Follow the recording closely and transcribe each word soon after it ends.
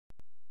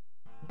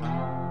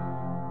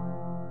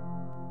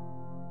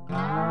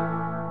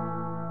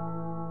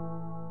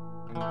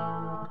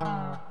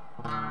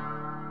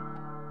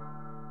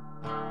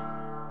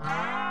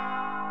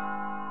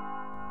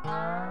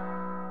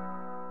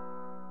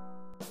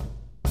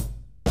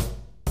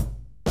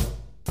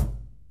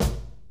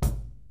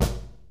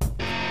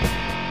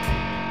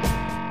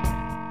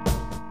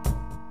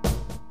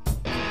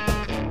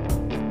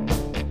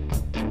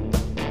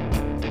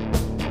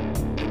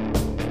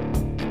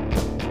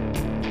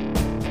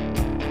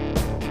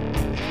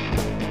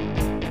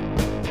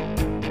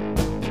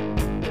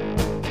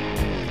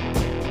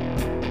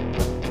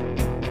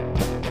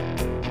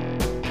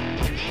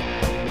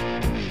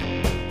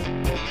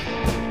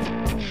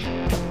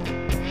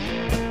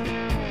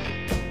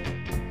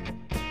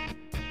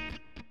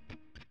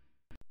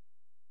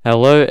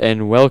Hello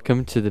and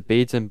welcome to the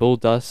Beads and Bull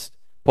Dust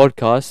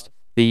podcast,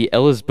 the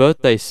Ella's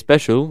birthday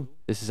special.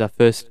 This is our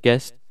first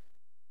guest,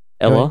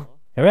 Ella.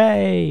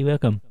 Hooray!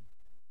 Welcome.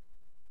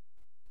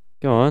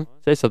 Go on,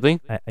 say something.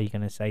 Are you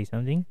going to say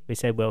something? We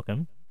said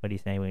welcome. What do you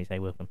say when you say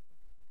welcome?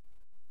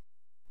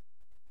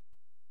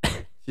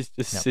 She's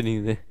just No.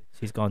 sitting there.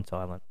 She's gone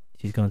silent.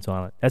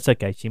 That's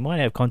okay. She might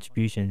have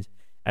contributions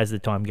as the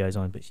time goes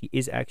on, but she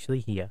is actually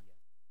here.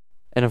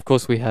 And of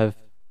course we have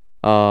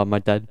my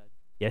dad.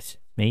 Yes,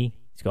 me,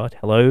 Scott.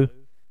 Hello.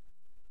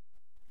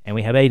 And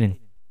we have Aiden.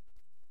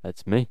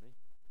 That's me.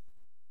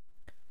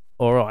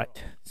 All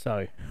right.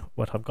 So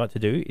what I've got to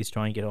do is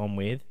try and get on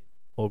with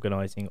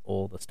organising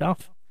all the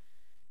stuff.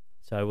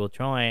 So we'll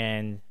try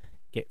and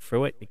get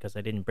through it because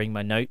I didn't bring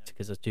my notes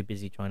because I was too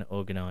busy trying to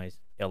organise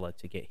Ella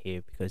to get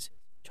here because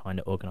trying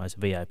to organise a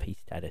VIP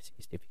status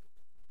is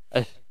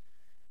difficult.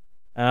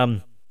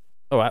 All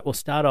right. We'll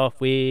start off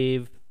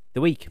with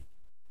the week.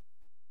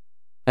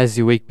 How's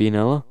your week been,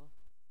 Ella?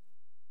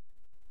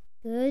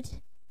 Good.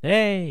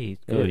 Hey,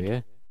 it's There we good.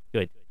 go.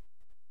 Good.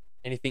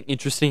 Anything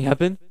interesting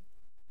happen?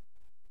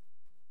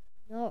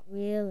 Not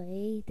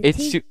really.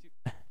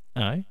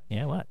 Oh,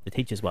 yeah. What? The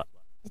teacher's what?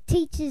 The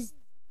teachers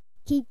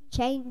keep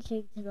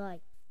changing to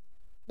like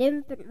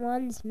different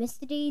ones.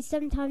 Mr. D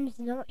sometimes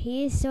not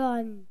here,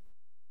 so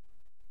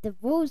the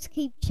rules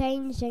keep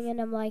changing, and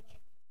I'm like,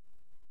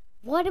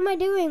 what am I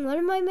doing? What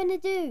am I gonna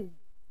do?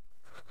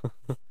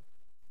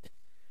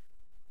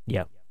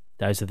 Yeah.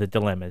 Those are the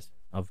dilemmas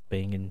of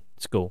being in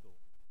school.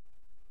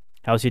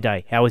 How was your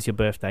day? How was your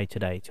birthday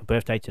today? It's your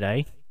birthday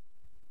today.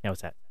 How was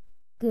that?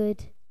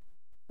 Good.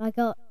 I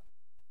got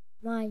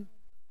my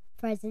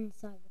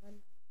presents. I won.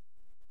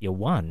 You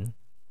won.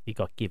 You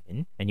got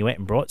given, and you went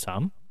and brought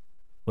some.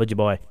 What'd you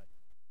buy?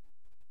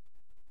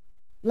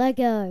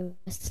 Lego,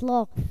 a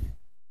sloth.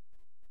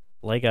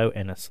 Lego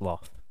and a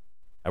sloth.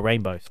 A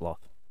rainbow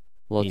sloth.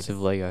 Lots Even.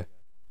 of Lego.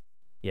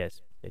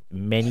 Yes.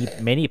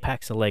 Many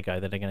packs of Lego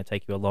that are going to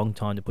take you a long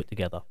time to put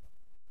together.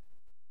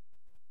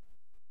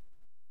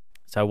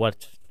 So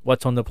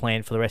what's on the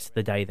plan for the rest of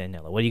the day then,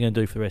 Ella? What are you going to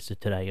do for the rest of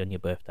today on your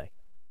birthday?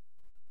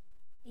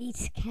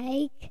 Eat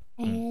cake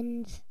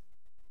and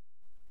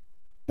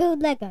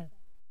build Lego.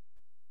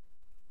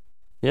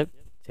 Yep.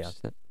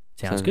 Sounds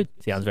Sounds- good.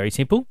 Sounds very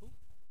simple.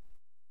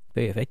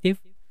 Very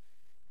effective.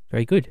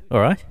 Very good. All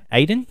right.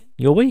 Aiden,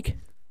 your week?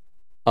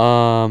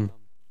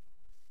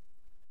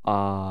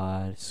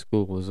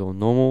 School was all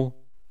normal.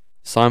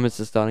 Assignments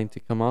are starting to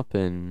come up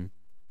and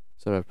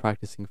sort of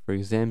practicing for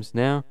exams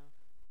now.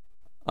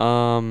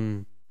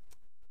 And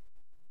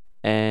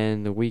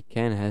the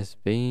weekend has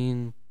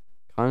been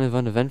kind of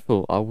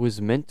uneventful. I was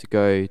meant to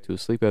go to a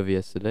sleepover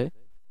yesterday,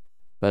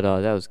 but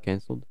that was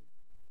cancelled.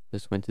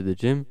 Just went to the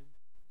gym,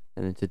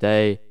 and then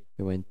today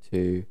we went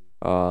to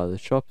the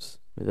shops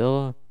with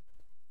Ella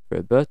for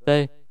her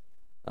birthday.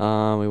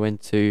 We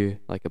went to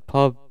like a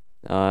pub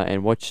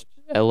and watched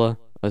Ella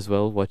as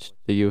well. Watched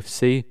the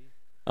UFC.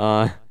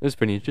 It was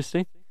pretty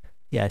interesting.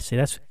 Yeah, see,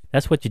 that's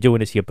what you're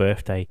doing as your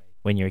birthday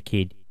when you're a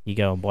kid. You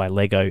go and buy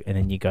Lego, and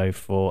then you go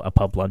for a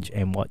pub lunch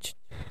and watch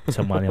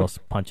someone else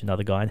punch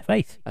another guy in the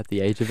face. At the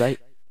age of 8.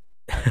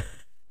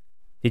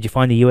 Did you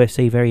find the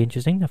UFC very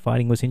interesting? The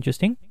fighting was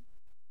interesting?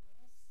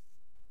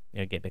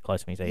 Yeah, get a bit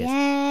closer when you say yes.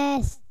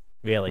 Yes.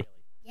 Really?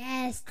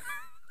 Yes.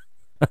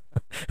 Okay,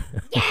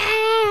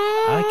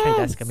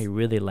 that's going to be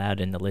really loud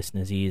in the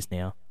listeners' ears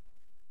now.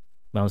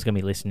 Mum's going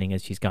to be listening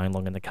as she's going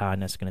along in the car,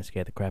 and that's going to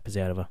scare the crappers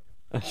out of her.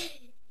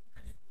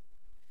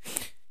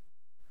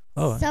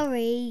 Oh,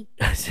 Sorry.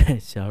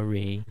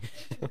 sorry.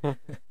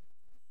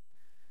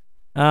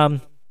 All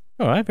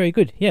right, very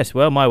good. Yes,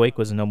 well, my week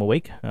was a normal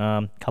week.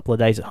 Couple of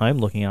days at home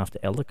looking after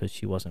Ella because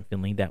she wasn't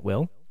feeling that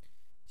well.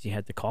 She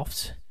had the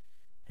coughs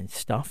and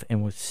stuff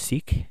and was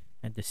sick,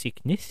 had the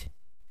sickness.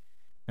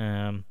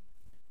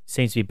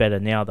 Seems to be better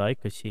now though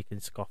because she can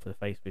scoff her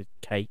face with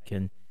cake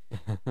and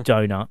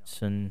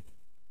donuts and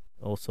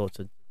all sorts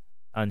of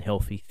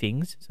unhealthy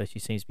things. So she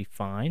seems to be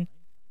fine,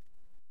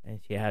 and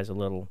she has a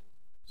little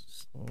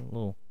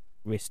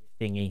wrist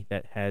thingy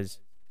that has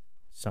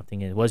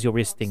something in it. What's your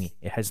wrist thingy?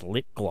 It has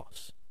lip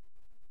gloss.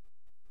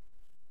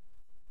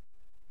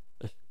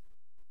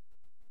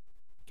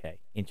 Okay,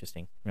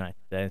 interesting. Right,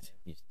 that's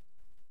you just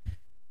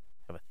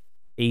have a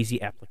easy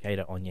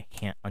applicator on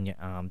your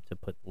arm to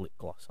put lip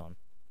gloss on,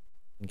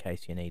 in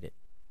case you need it.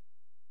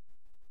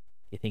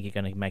 You think you're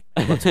going to make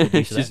lots of good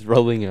use of She's that?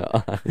 rolling her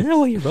eyes. I don't know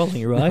what you're rolling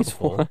your eyes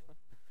for.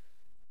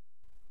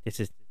 This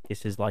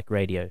is like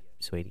radio,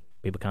 sweetie.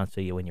 People can't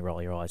see you when you roll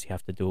your eyes. You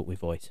have to do it with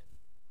voice.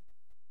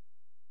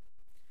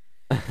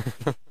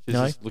 She's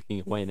No. just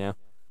looking away now.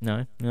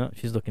 No,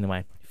 she's looking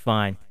away.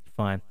 Fine.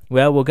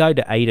 Well, we'll go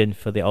to Aiden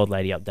for the old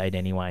lady update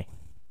anyway.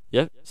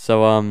 Yep.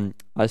 So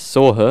I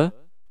saw her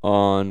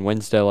on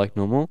Wednesday like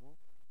normal,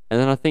 and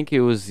then I think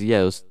it was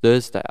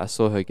Thursday. I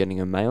saw her getting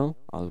a mail.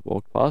 I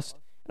walked past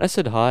and I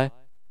said hi.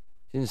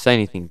 She didn't say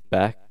anything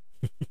back.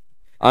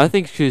 I don't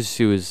think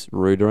she was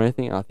rude or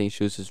anything. I think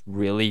she was just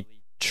really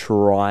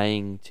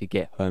trying to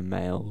get her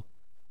mail.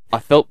 I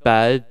felt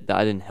bad that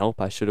I didn't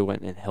help. I should have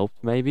went and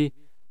helped maybe.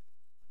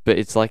 but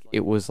it's like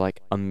it was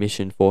like a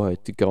mission for her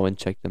to go and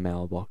check the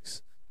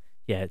mailbox.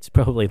 Yeah, it's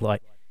probably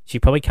like she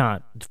probably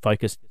can't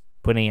focus,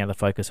 putting out the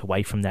focus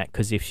away from that,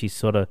 because if she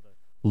sort of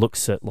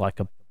looks at like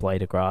a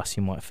blade of grass,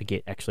 you might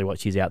forget actually what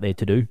she's out there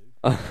to do.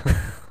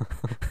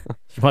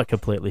 She might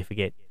completely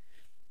forget.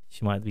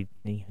 She might be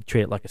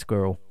treat it like a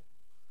squirrel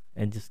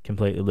and just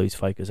completely lose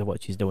focus of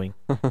what she's doing.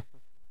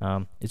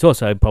 It's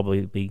also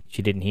probably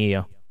she didn't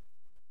hear.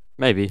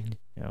 Maybe.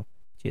 You know,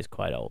 she is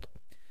quite old.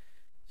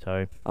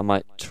 So I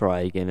might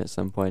try again at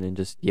some point and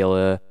just yell at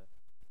her.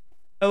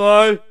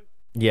 Hello?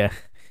 yeah.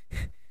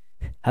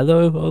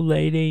 Hello, old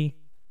lady.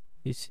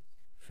 This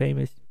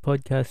famous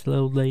podcast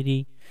old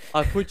lady.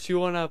 I put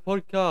you on our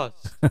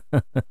podcast.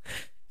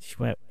 She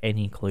won't have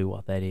any clue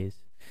what that is.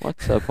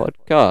 What's a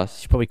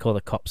podcast? She'll probably call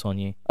the cops on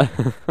you.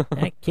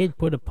 That kid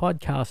put a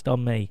podcast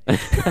on me.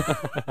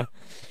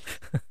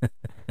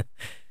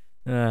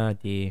 Oh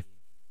dear.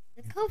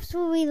 The cops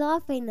will be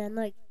laughing then,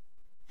 like,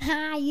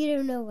 ha, you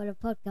don't know what a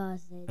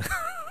podcast is.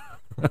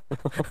 I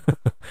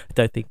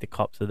don't think the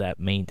cops are that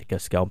mean to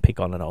just go and pick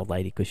on an old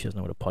lady because she doesn't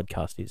know what a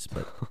podcast is,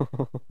 but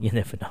you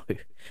never know.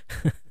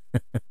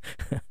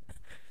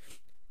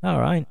 All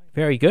right,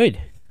 very good.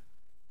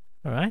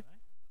 All right.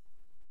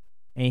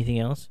 Anything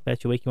else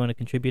about your week you want to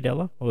contribute,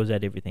 Ella? Or was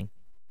that everything?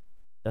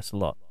 That's a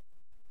lot.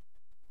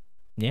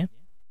 Yeah?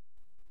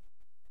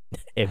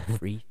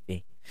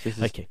 Everything. This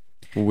is Okay.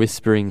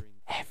 whispering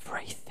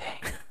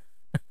everything.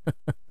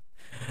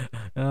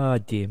 Oh,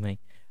 dear me.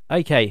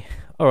 Okay.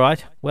 All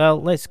right.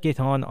 Well, let's get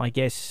on. I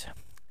guess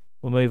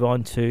we'll move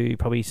on to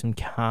probably some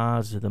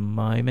cars at the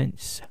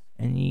moment.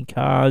 Any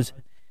cars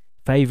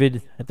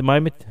favoured at the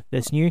moment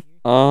that's new?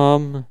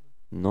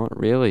 Not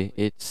really.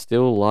 It's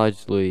still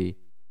largely,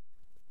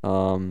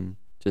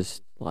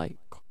 just like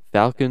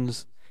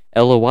Falcons.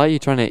 Ella, why are you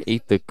trying to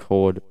eat the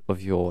cord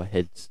of your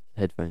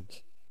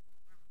headphones?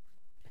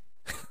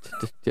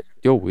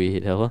 You're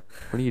weird, Ella.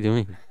 What are you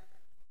doing?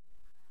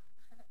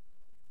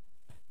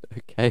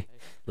 Okay.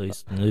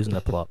 Losing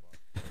the plot.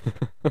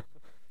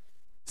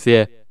 So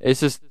yeah,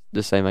 it's just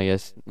the same, I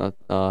guess. Not,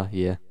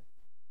 yeah.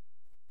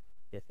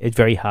 It's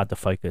very hard to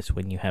focus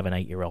when you have an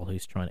 8-year-old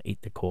who's trying to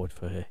eat the cord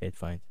for her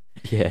headphones.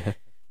 Yeah.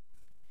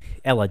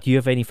 Ella, do you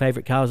have any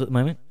favourite cars at the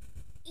moment?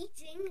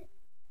 Eating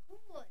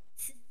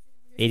cords.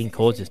 Eating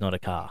cords is not a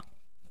car.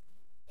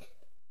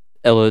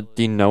 Ella,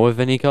 do you know of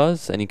any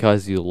cars? Any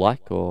cars you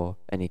like, or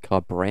any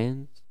car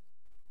brands?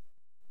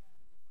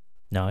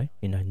 No,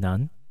 you know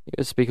none. You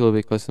gotta speak a little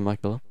bit closer to the mic,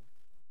 Ella.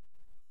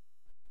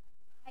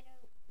 I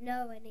don't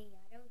know any.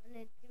 I don't want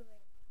to do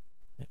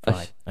it.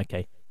 Fine.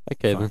 Okay.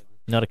 Okay Fine. then.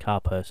 Not a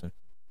car person.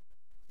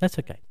 That's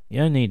okay. You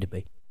don't need to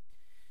be.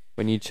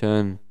 When you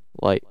turn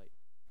like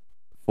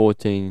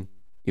 14,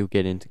 you'll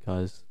get into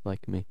cars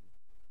like me.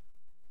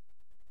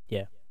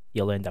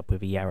 You'll end up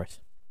with a Yaris.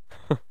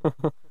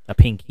 A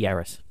pink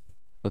Yaris.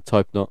 Let's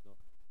hope not.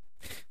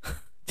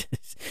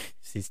 It's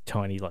this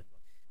tiny, like,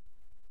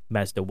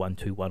 Mazda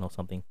 121 or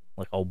something.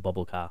 Like old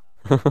bubble car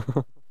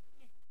or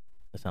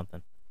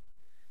something.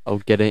 I'll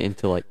get it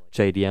into like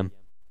JDM.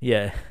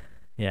 Yeah.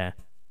 Yeah.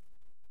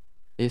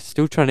 You're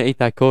still trying to eat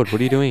that cord.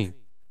 What are you doing?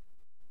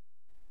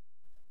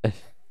 All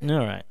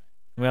right.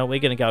 Well, we're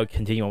going to go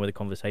continue on with the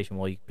conversation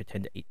while you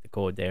pretend to eat the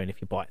cord there, and if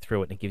you bite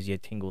through it and it gives you a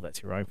tingle,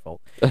 that's your own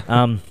fault.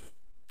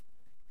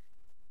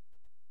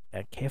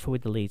 Careful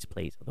with the leads,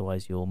 please,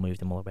 otherwise you'll move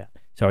them all about.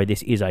 Sorry,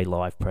 this is a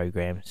live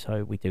program,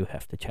 so we do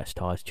have to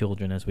chastise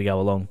children as we go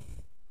along.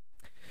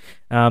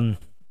 They're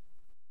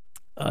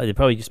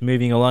probably just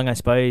moving along, I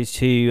suppose,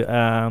 to,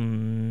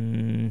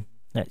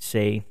 let's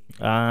see,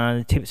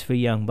 tips for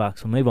young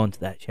bucks. We'll move on to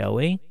that, shall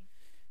we?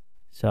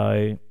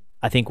 So,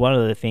 I think one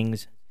of the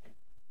things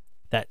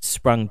that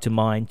sprung to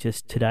mind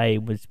just today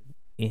was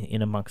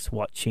in amongst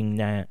watching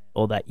that,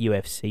 all that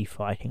UFC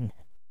fighting,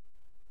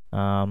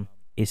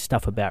 is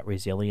stuff about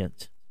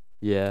resilience.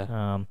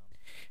 Yeah.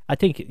 I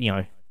think,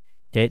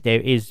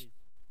 there is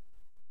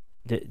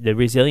the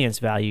resilience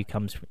value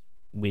comes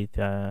with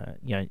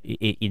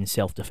in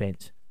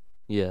self-defense.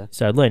 Yeah.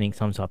 So learning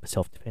some type of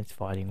self-defense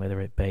fighting, whether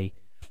it be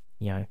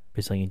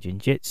Brazilian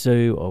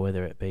jiu-jitsu, or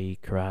whether it be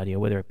karate, or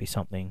whether it be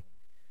something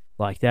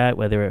like that,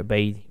 whether it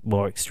be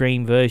more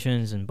extreme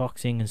versions and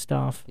boxing and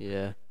stuff.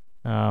 Yeah.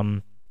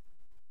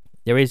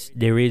 There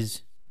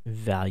is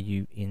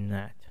value in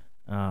that.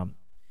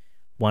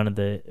 One of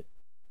the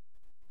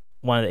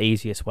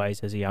easiest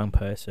ways as a young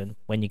person,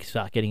 when you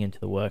start getting into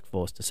the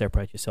workforce, to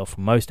separate yourself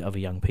from most other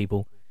young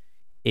people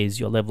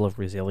is your level of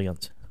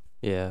resilience.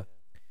 Yeah.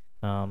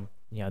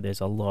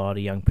 There's a lot of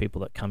young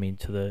people that come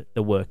into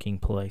the working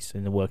place,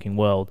 in the working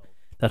world,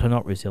 that are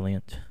not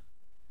resilient.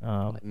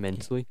 Like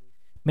mentally.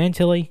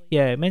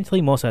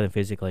 Mentally more so than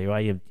physically,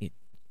 right? They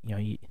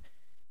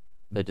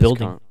just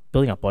can't.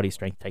 Building up body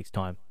strength takes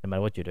time, no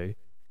matter what you do.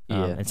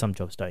 Yeah. And some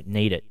jobs don't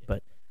need it,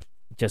 but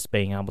just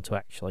being able to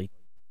actually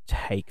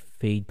take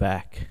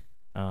feedback,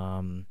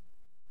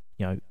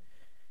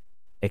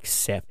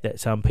 accept that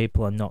some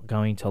people are not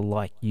going to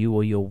like you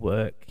or your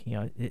work,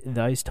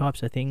 those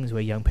types of things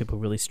where young people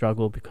really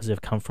struggle because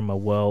they've come from a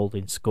world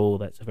in school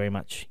that's very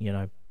much,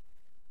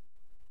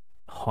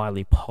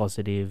 highly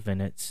positive,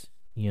 and it's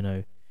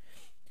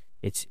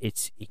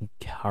it's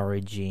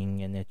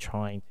encouraging, and they're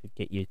trying to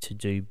get you to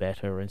do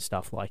better and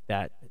stuff like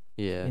that.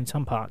 Yeah. In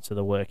some parts of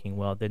the working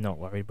world, they're not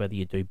worried whether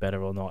you do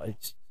better or not.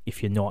 It's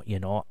if you're not, you're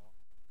not.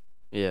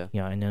 Yeah.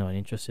 And they're not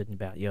interested in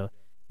about your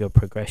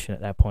progression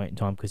at that point in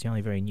time, because you're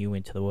only very new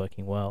into the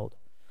working world.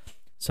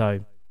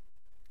 So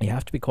you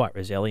have to be quite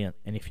resilient,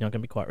 and if you're not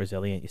going to be quite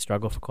resilient, you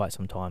struggle for quite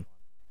some time.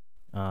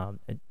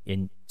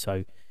 And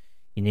so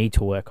you need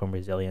to work on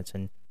resilience,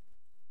 and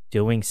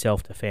doing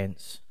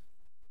self-defense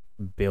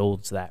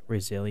builds that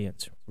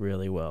resilience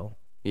really well.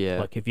 Yeah.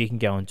 Like if you can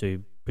go and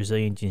do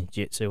Brazilian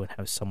Jiu-Jitsu and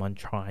have someone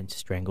try and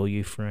strangle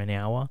you for an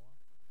hour,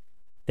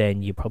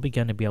 then you're probably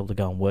going to be able to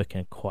go and work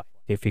in a quite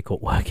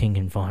difficult working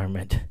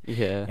environment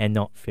Yeah. and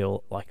not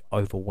feel like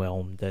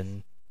overwhelmed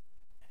and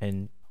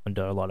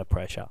under a lot of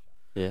pressure.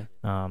 Yeah.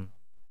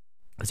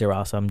 Because there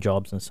are some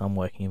jobs and some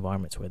working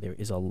environments where there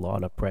is a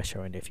lot of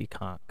pressure, and if you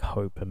can't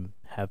cope and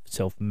have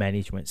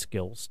self-management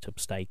skills to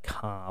stay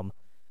calm,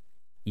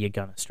 you're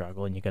going to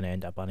struggle and you're going to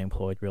end up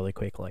unemployed really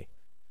quickly.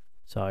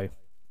 So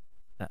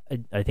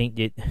I think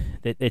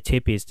the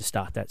tip is to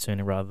start that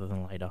sooner rather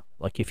than later.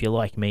 Like if you're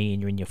like me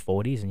and you're in your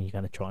 40s and you're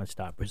going to try and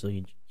start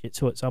Brazilian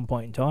Jiu-Jitsu at some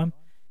point in time,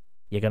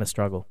 you're going to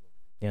struggle.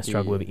 You're going to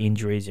struggle with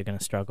injuries. You're going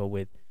to struggle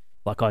with,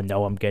 like, I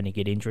know I'm going to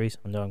get injuries.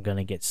 I know I'm going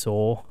to get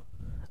sore.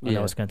 I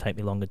know it's going to take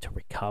me longer to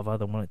recover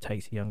than what it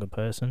takes a younger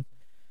person.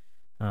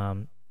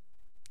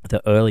 The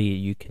earlier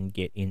you can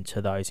get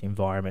into those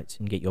environments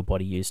and get your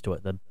body used to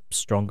it, the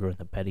stronger and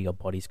the better your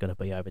body's going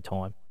to be over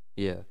time.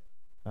 Yeah.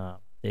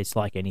 It's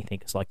like anything.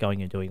 It's like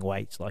going and doing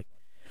weights. Like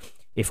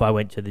if I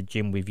went to the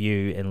gym with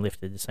you and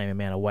lifted the same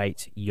amount of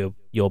weights,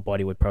 your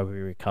body would probably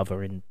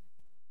recover in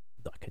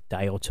like a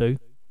day or two.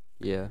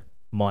 Yeah.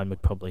 Mine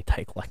would probably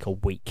take like a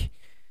week.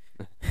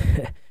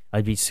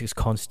 I'd be just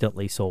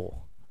constantly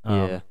sore.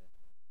 Yeah.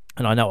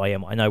 And I know I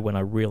am. I know when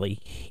I really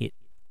hit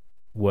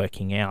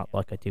working out,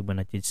 like I did when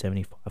I did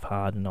 75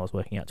 hard and I was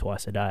working out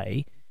twice a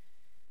day,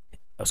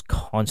 I was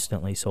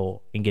constantly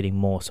sore and getting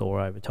more sore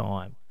over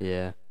time.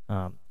 Yeah.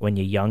 When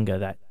you're younger,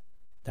 that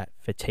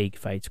fatigue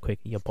fades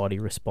quicker. Your body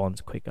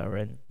responds quicker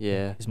and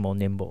is more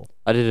nimble.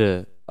 I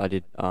did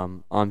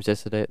arms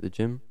yesterday at the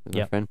gym with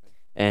my Yep. friend,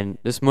 and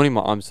this morning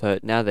my arms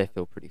hurt. Now they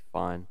feel pretty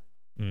fine,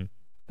 Mm.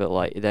 but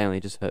like they only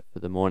just hurt for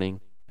the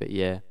morning. But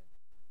yeah,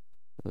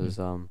 it was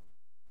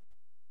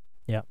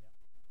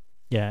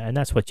Yeah, and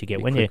that's what you get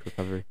a when quick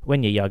recovery.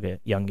 you're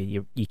younger,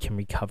 you can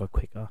recover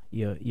quicker.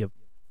 You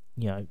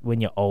know,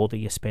 when you're older,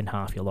 you spend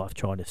half your life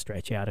trying to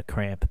stretch out a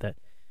cramp that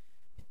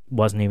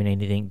wasn't even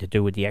anything to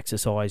do with the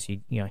exercise.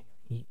 You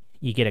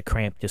get a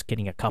cramp just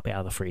getting a cup out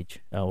of the fridge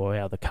or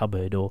out of the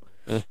cupboard, or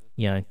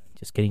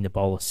just getting the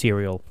bowl of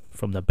cereal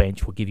from the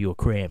bench will give you a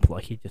cramp.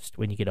 Like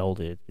when you get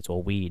older, it's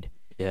all weird.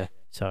 Yeah.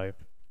 So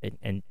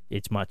and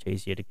it's much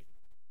easier to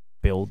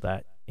build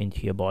that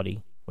into your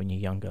body when you're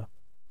younger.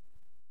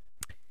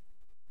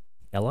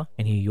 Ella,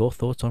 any of your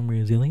thoughts on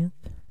resilience?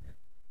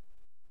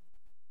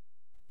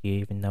 Do you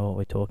even know what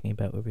we're talking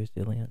about with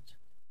resilience?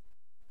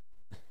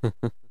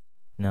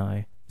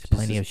 No. There's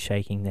plenty of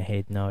shaking the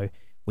head. No.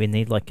 We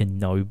need like a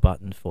no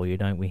button for you,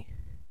 don't we?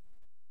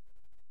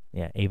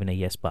 Yeah, even a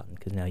yes button,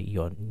 because now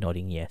you're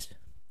nodding yes.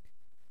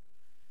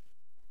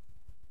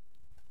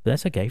 But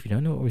that's okay. If you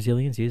don't know what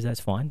resilience is,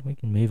 that's fine. We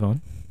can move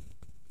on.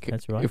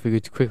 That's right. If we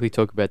could quickly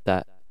talk about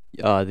that,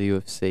 the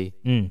UFC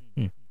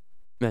Mm.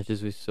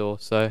 matches we saw.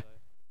 So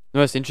the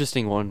most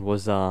interesting one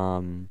was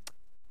I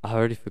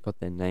already forgot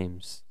their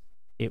names.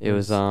 It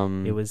was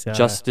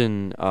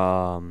Justin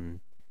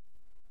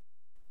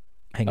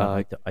Hang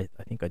on, I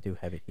think I do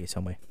have it here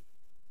somewhere.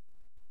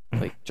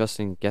 like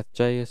Justin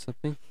Gaethje or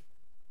something,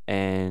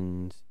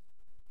 and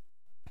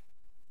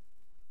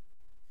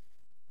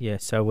Yeah,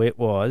 so it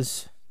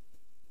was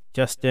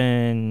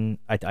Justin.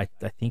 I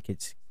think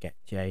it's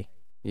Gaethje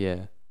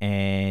yeah.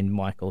 and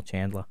Michael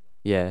Chandler.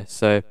 Yeah,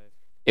 so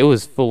it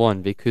was full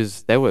on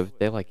because they're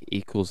like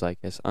equals, I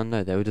guess. I don't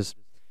know, they were just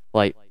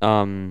like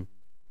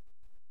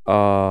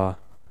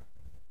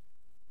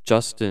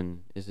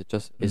Justin, is it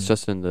just it's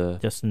Justin the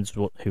Justin's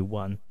who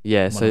won.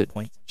 yeah, One so of the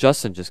points.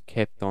 Justin just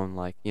kept on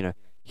like,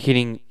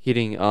 hitting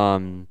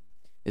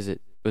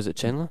was it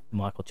Chandler?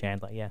 Michael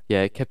Chandler, yeah.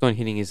 Yeah, kept on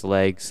hitting his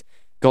legs,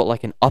 got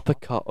like an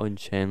uppercut on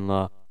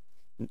Chandler.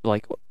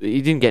 Like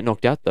he didn't get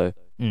knocked out though.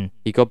 Mm.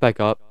 He got back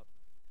up.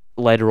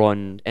 Later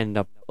on, ended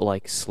up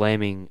like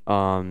slamming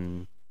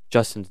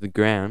Justin to the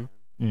ground,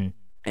 Mm.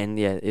 and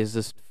yeah, it was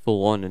just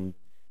full on.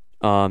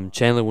 And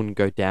Chandler wouldn't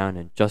go down,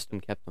 and Justin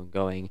kept on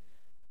going.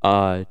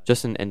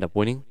 Justin ended up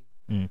winning.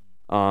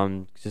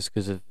 Mm. Just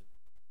because of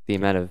the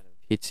amount of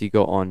hits he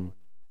got on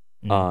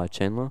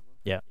Chandler.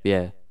 Yeah.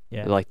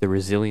 Like the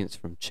resilience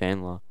from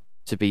Chandler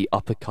to be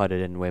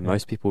uppercutted, and where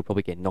most people would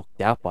probably get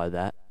knocked out by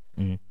that.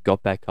 Mm.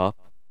 Got back up,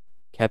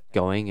 kept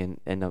going,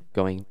 and ended up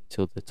going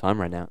till the time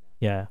ran out.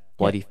 Yeah.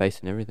 Bloody face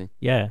and everything.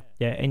 Yeah,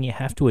 and you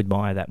have to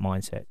admire that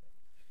mindset.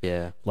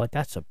 Yeah. Like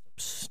that's a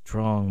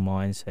strong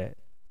mindset.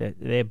 That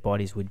their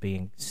bodies would be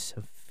in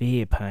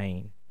severe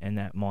pain, and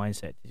that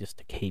mindset just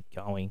to keep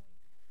going.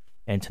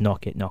 and to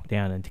not get knocked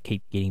down and to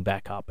keep getting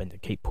back up and to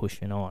keep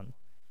pushing on.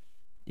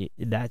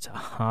 That's a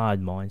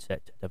hard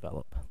mindset to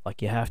develop.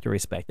 Like, you have to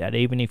respect that,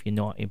 even if you're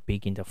not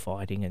big into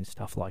fighting and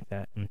stuff like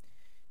that, and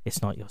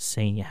it's not your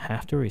scene. You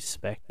have to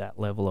respect that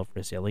level of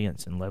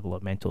resilience and level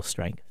of mental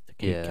strength to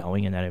keep Yeah.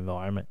 going in that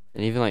environment.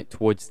 And even like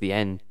towards the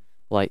end,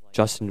 like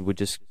Justin would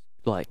just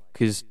like,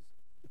 because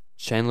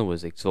Chandler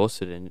was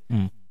exhausted, and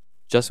Mm.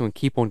 Justin would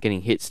keep on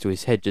getting hits to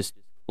his head, just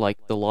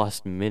like the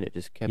last minute,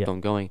 just kept Yeah.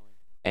 on going,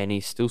 and he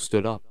still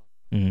stood up.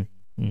 Mm.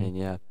 Mm. And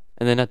yeah,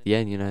 and then at the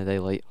end, they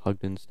like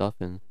hugged and stuff,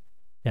 and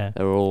Yeah.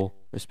 they were all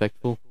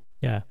respectful.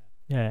 Yeah,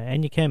 yeah,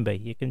 and you can be.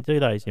 You can do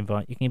those you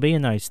can be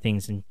in those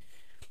things, and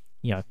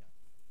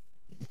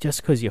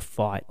just because you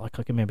fight. Like,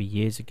 I can remember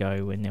years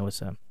ago when there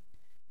was and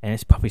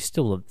it's probably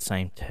still the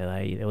same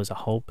today. There was a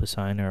whole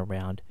persona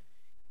around,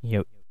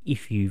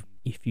 if you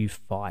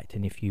fight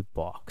and if you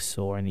box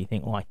or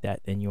anything like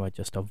that, then you are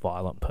just a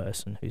violent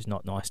person who's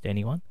not nice to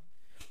anyone,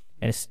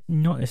 and it's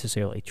not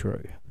necessarily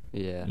true.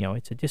 Yeah.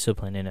 It's a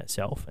discipline in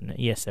itself, and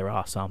yes, there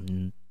are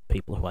some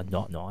people who are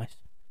not nice,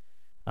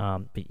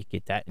 but you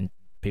get that in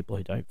people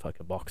who don't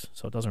fucking box,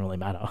 so it doesn't really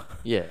matter.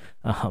 Yeah.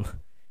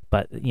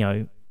 But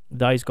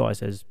those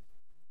guys as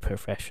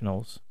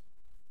professionals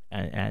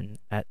and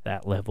at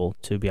that level,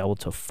 to be able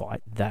to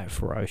fight that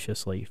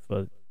ferociously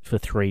for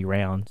 3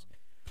 rounds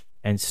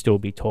and still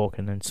be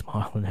talking and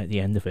smiling at the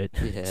end of it,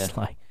 it's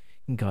like,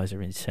 you guys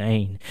are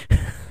insane.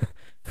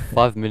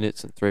 5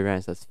 minutes and 3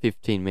 rounds. That's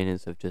 15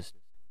 minutes of just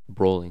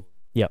brawling.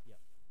 Yep.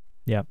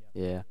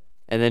 Yeah.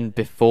 And then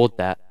before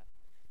that,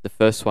 the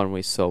first one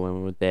we saw when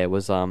we were there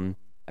was a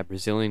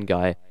Brazilian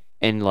guy,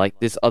 and like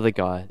this other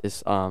guy,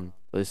 this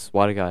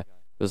white guy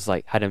was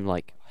like, had him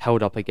like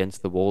held up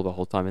against the wall the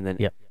whole time, and then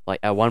Yep. like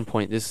at one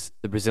point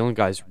the Brazilian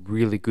guy is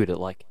really good at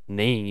like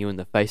kneeing you in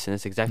the face, and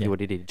that's exactly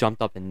what he did. He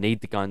jumped up and kneed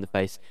the guy in the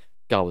face.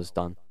 Guy was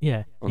done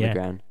Yeah, on the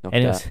ground, knocked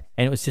and out.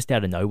 it was just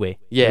out of nowhere.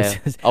 Yeah,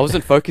 I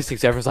wasn't focusing,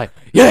 so everyone's like,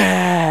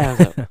 "Yeah!"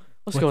 I was like,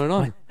 what's going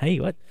on? Hey,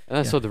 what? And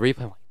I saw the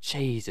replay. I'm like,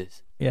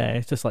 Jesus. Yeah,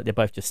 it's just like they're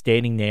both just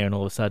standing there, and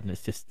all of a sudden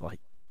it's just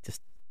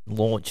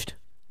launched.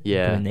 Put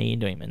Yeah. a knee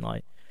into him, and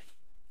like,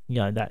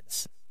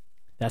 that's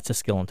a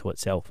skill unto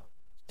itself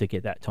to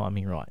get that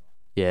timing right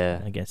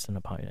Yeah. against an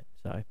opponent.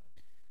 So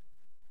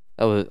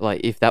That was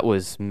like, if that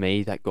was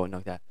me that got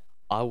knocked out,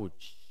 I would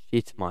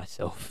shit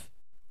myself.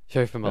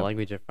 Sorry for my Yep.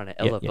 language in front of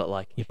Yeah, Ella, yeah. but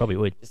like, you probably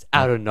would. just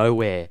out of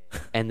nowhere,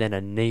 and then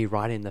a knee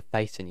right in the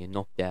face, and you're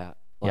knocked out.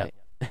 Yep.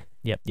 Like,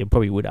 Yep, you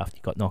probably would after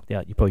you got knocked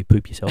out. You probably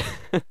poop yourself.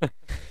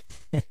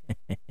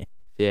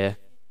 yeah.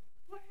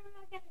 Where am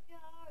I gonna go?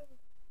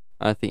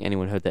 I don't think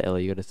anyone heard that, Ella.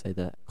 You got to say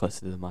that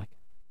closer to the mic.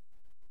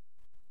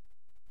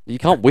 You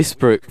can't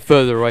whisper it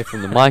further away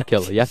from the mic,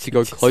 Ella. You have to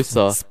go Just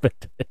closer.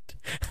 whispered it.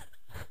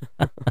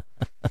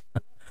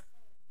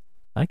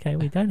 Okay,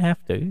 we don't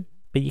have to,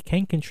 but you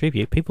can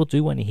contribute. People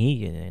do want to hear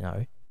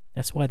you,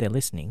 That's why they're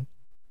listening.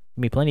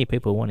 I mean, plenty of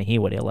people want to hear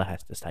what Ella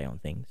has to say on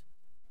things.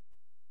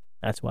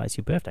 That's why it's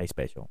your birthday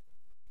special.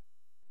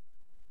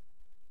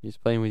 You're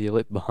just playing with your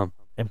lip balm.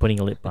 And putting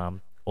a lip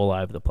balm all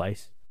over the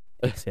place,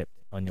 except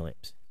on your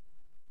lips.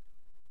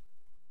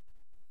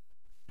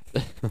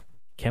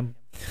 Can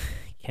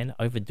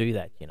overdo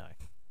that,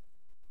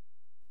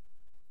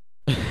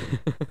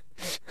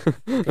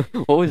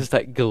 What was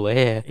that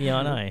glare? Yeah,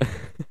 I know.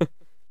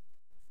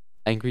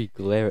 Angry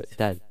glare at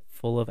Dad.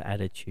 Full of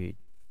attitude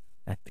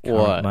at the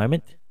current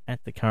moment.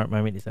 At the current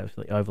moment, is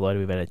absolutely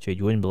overloaded with attitude.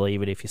 You wouldn't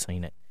believe it if you've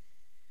seen it.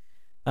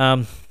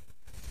 All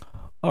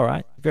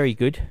right, very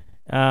good.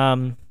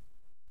 I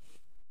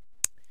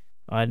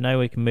know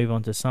we can move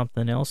on to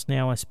something else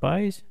now, I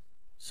suppose.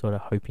 Sort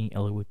of hoping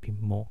Ella would be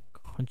more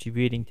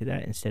contributing to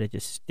that instead of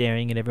just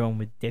staring at everyone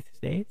with death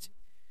stares.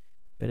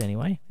 But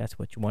anyway, that's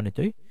what you want to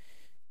do.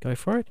 Go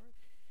for it.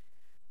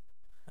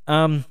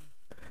 Probably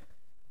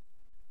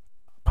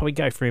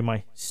go through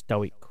my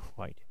stoic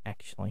quote,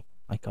 actually.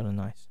 I got a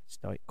nice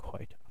stoic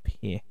quote up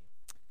here.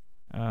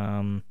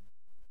 Where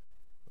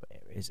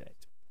is it?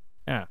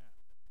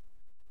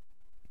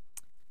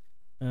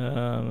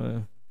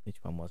 Which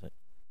one was it?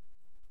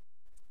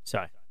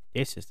 So,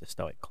 this is the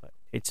stoic quote.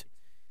 It's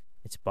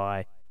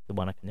by the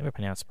one I can never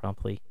pronounce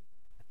properly.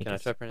 Can I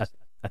try to pronounce it?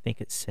 I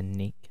think it's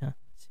Seneca.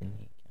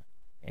 Seneca.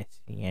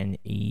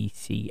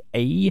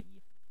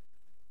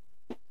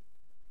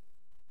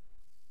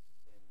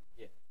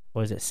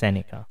 Or is it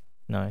Seneca?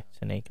 No,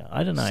 Seneca.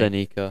 I don't know.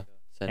 Seneca.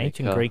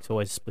 Ancient Greeks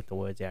always split the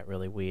words out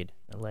really weird,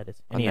 the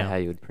letters. I don't know Anyhow, how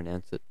you would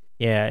pronounce it.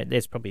 yeah,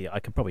 I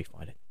could probably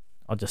find it.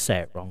 I'll just say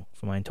it wrong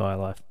for my entire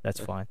life. That's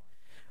fine.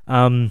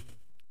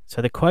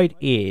 So the quote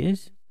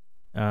is,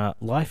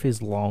 life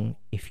is long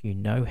if you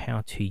know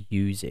how to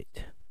use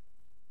it.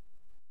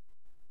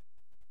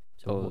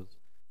 So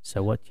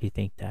what do you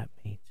think that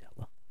means,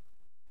 Ella?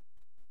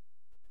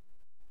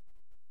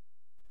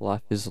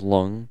 Life is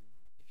long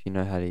if you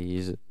know how to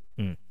use it.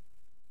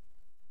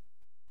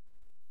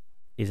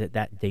 Is it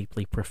that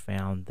deeply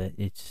profound that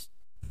it's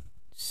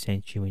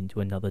sent you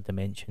into another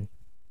dimension?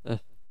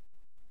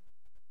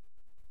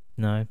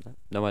 No.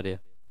 No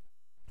idea.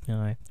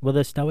 No. Well,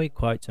 the Stoic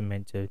quotes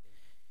are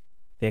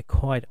they're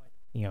quite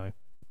you know,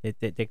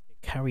 they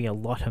carry a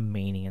lot of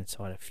meaning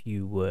inside a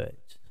few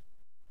words,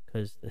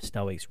 because the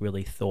Stoics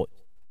really thought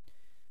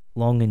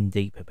long and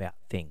deep about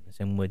things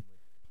and would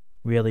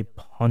really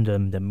ponder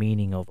the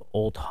meaning of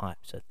all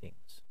types of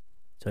things.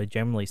 So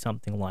generally,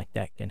 something like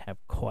that can have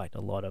quite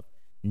a lot of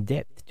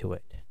depth to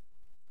it.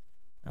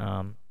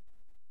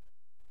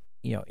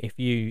 You know, if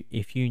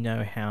you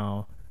know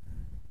how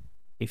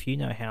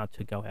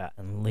to go out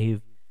and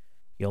live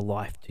your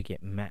life to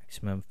get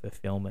maximum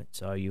fulfillment,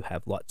 so you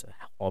have lots of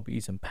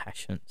hobbies and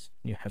passions,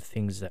 you have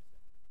things that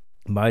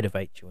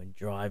motivate you and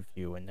drive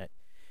you, and that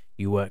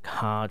you work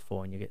hard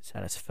for and you get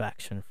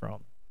satisfaction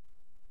from,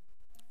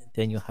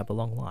 then you'll have a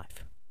long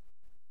life.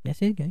 Yes,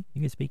 there you go.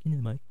 You can speak into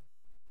the mic.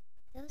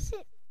 Does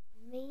it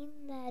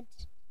mean that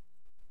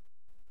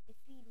if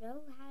you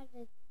know how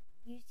to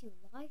use your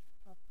life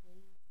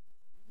properly,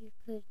 you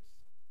could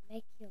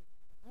make your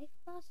life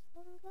last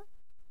longer?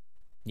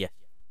 Yes.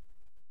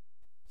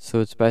 So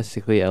it's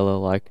basically, Ella,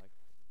 like,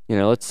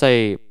 let's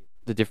say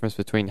the difference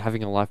between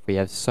having a life where you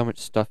have so much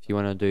stuff you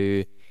want to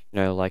do,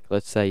 like,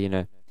 let's say, you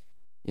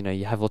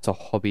have lots of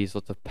hobbies,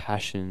 lots of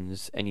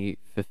passions, and you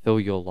fulfill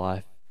your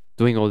life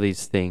doing all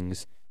these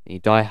things, and you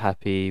die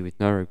happy with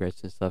no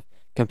regrets and stuff,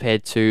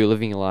 compared to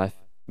living a life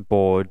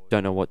bored,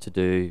 don't know what to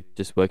do,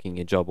 just working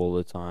a job all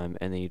the time,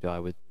 and then you die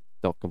with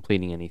not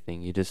completing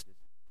anything. You just,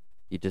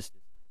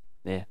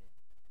 yeah.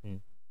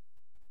 Mm.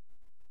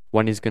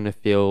 One is going to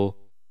feel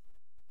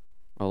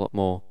a lot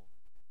more,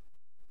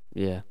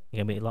 yeah.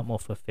 You're going to be a lot more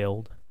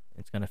fulfilled.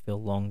 It's going to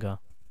feel longer.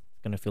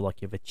 It's going to feel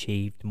like you've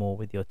achieved more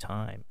with your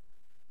time.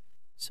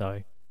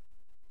 So,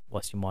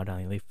 whilst you might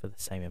only live for the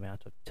same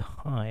amount of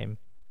time,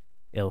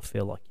 it'll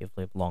feel like you've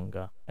lived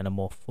longer and a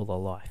more fuller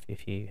life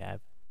if you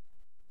have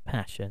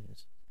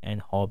passions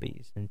and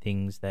hobbies and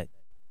things that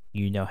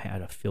you know how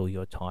to fill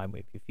your time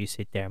with. If you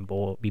sit there and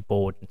be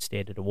bored and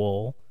stared at a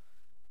wall,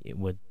 it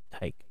would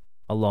take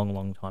a long,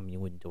 long time and you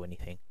wouldn't do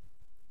anything.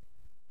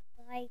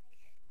 Like,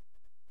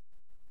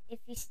 if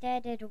you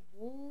stared at a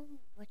wall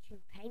watching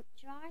paint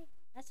dry,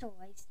 that's a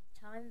waste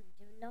of time and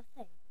doing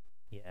nothing.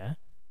 Yeah.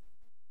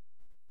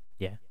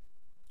 Yeah.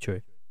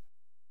 True.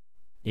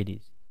 It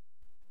is.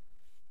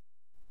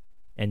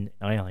 And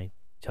I only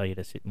tell you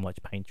to sit and watch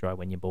paint dry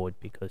when you're bored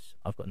because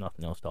I've got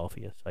nothing else to offer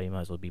you, so you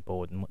might as well be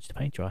bored and watch the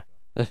paint dry.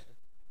 There's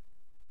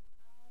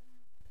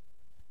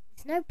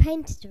no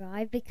paint to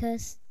dry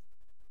because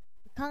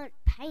we can't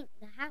paint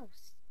the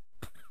house.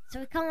 So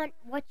we can't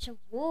watch a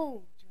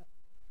wall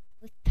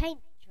with paint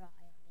dry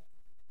on it.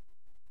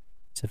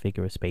 It's a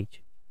figure of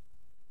speech.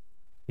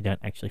 You don't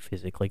actually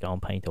physically go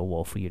and paint a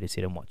wall for you to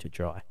sit and watch it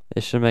dry.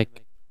 They should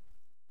make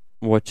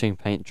watching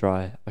paint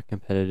dry a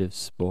competitive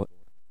sport.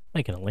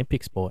 Make an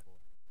Olympic sport.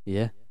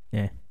 Yeah.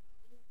 Yeah.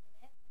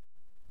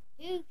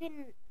 Who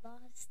can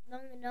last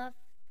long enough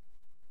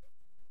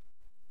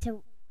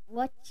to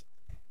watch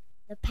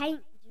the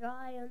paint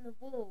dry on the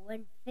wall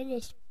and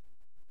finish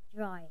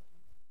drying?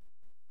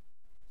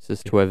 It's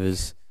just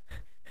whoever's...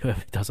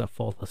 Whoever doesn't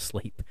fall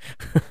asleep.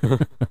 No,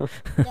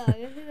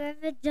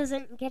 whoever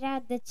doesn't get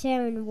out of the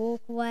chair and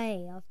walk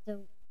away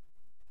after.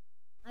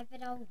 I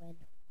bet I'll win.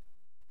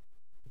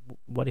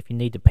 What if you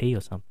need to pee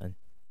or something?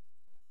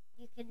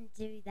 You can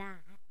do that.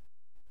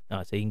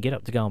 Oh, so you can get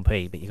up to go and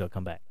pee, but you got to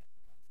come back.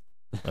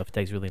 Well, if it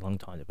takes a really long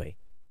time to pee,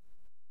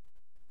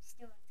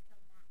 Still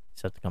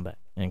have to come back.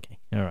 you have to come back. Okay,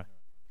 all right.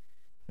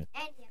 And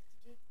you have to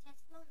do the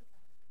test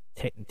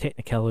longer.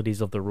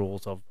 Technicalities of the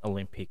rules of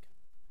Olympic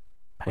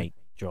paint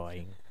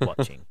drying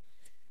watching.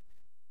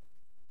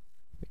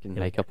 We can Yeah,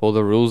 make okay. up all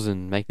the rules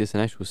and make this an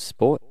actual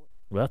sport.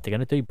 Well, if they're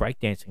going to do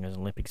breakdancing as an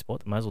Olympic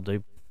sport, they might as well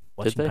do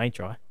watching they? paint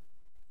dry.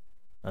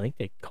 I think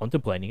they're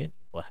contemplating it,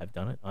 or have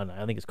done it. I don't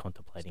know. I think it's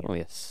contemplating It's it. not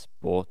really a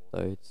sport,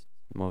 though. It's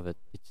more of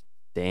it's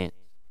dance.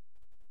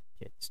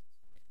 Yeah, it's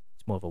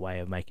more of a way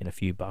of making a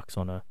few bucks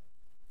on a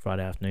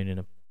Friday afternoon in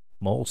a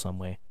mall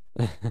somewhere,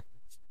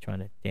 trying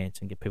to dance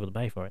and get people to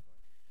pay for it.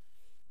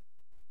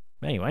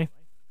 Anyway,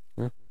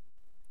 Yeah.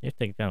 if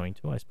they're going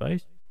to, I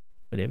suppose.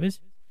 Whatever's.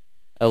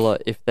 Ella,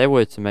 if they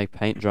were to make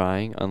paint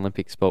drying an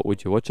Olympic sport,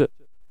 would you watch it?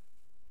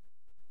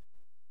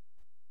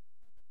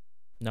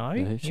 No, No,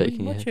 you wouldn't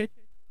shaking your watch head. it.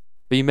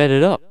 But you made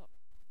it up.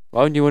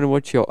 Why wouldn't you want to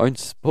watch your own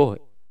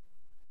sport?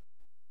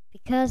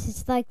 Because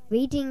it's like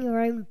reading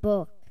your own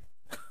book.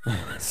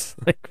 It's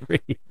like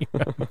reading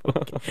your own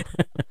book.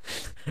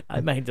 I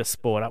made the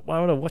sport up. Why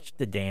would I watch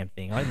the damn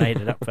thing? I made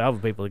it up for other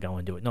people to go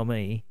and do it, not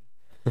me.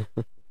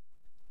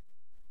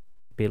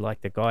 Be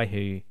like the guy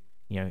who,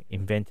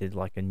 invented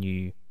like a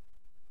new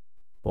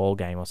ball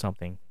game or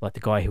something. Like the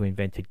guy who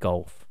invented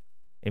golf.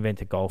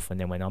 Invented golf and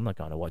then went, I'm not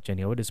going to watch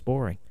any of it. It's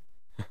boring.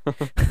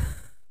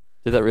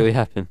 Did that really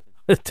happen?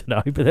 I don't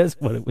know, but that's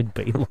what it would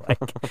be like.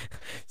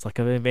 It's like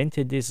I've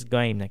invented this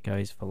game that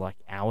goes for like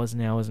hours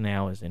and hours and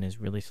hours and is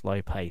really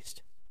slow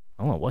paced.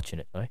 I'm not watching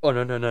it though. Oh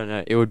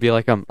no! It would be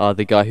like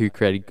the guy who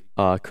created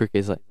cricket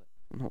is like,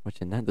 I'm not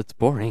watching that. That's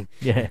boring.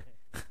 Yeah.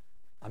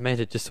 I made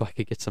it just so I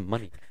could get some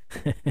money.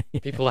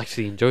 People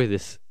actually enjoy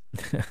this.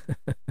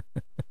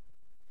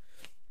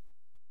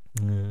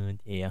 Oh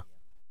dear.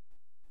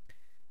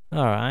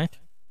 All right.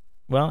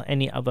 Well,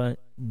 any other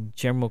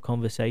general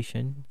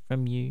conversation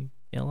from you,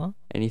 Ella?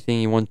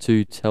 Anything you want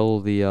to tell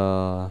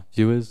the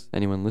viewers?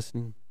 Anyone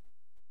listening?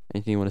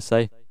 Anything you want to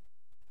say?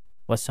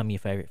 What's some of your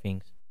favourite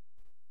things?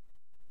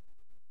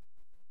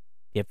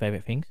 Do you have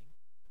favourite things?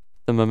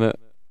 At the moment,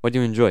 what do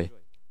you enjoy?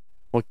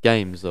 What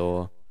games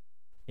or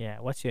Yeah.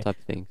 What's type of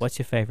things?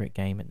 your favourite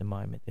game at the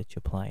moment that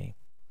you're playing?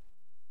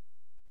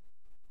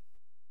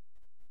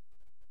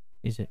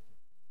 Is it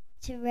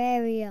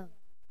Terraria.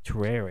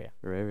 Terraria?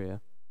 Terraria.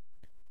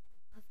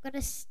 I've got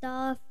a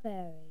star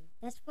fairy.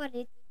 That's what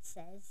it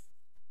says.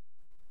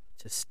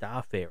 It's a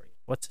star fairy.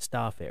 What's a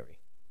star fairy?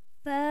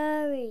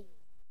 Furry.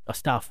 A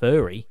star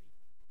furry?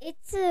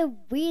 It's a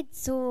weird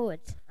sword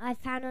I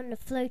found on a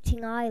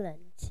floating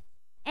island.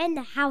 And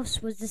the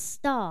house was a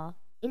star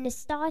in a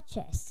star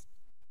chest.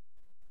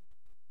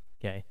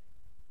 Okay.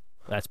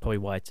 That's probably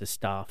why it's a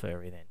star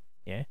furry then.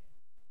 Yeah?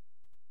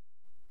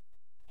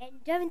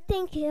 And don't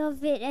think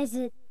of it as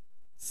a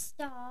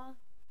star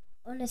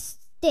on a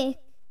stick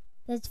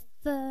that's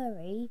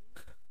furry,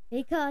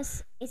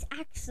 because it's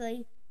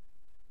actually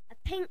a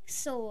pink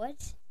sword.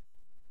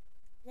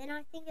 Then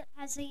I think it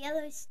has a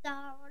yellow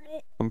star on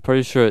it. I'm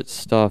pretty sure it's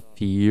Star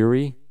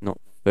Fury, not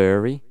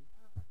Furry.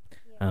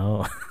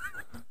 Oh.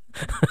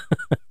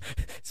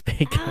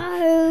 Speak.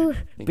 Oh, I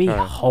think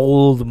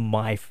Behold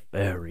my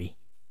furry.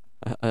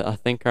 I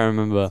think I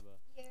remember.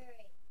 Yeah.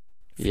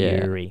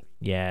 Fury.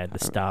 Yeah, the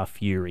star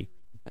fury.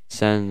 It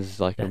sounds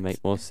like it That's-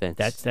 make more sense.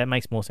 That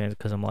makes more sense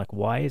because I'm like,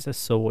 why is a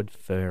sword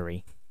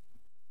furry?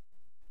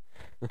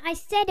 I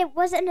said it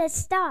wasn't a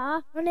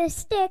star on a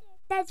stick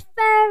that's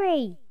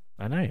furry.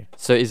 I know.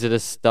 So is it a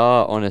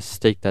star on a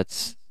stick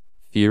that's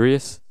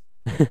furious?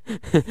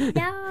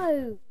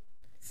 No,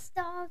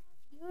 Star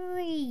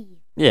Fury.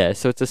 Yeah,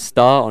 so it's a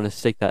star on a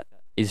stick that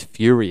is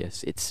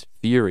furious. It's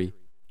fury.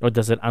 Or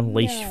does it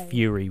unleash No.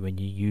 fury when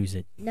you use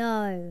it?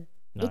 No,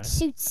 No. it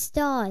shoots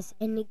stars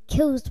and it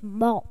kills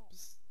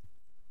mobs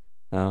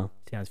Oh,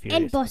 Sounds and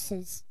furious.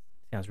 bosses.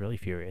 Sounds really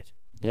furious.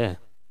 yeah.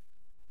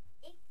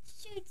 It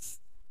shoots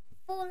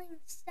falling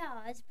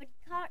stars, but you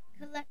can't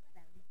collect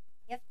them.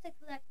 You have to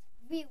collect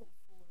real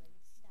falling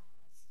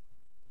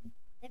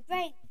stars.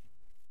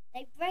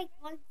 They break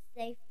once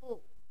they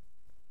fall.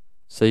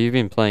 So you've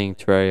been playing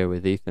Terraria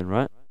with Ethan,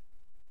 right?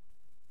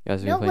 You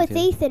guys have been Not playing with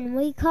together? Ethan,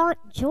 we can't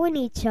join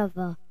each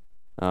other,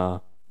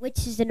 Oh.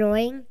 which is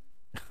annoying.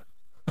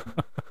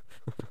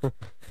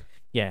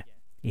 Yeah.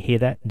 You hear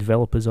that?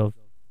 Developers of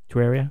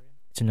Terraria?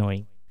 It's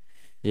annoying.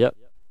 Yep.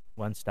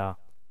 1 star.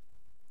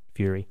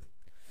 Fury.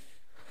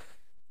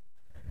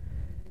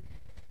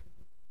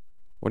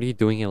 What are you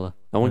doing, Ella?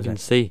 No What one is can that?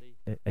 see.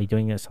 Are you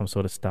doing some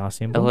sort of star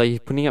symbol? Ella, you're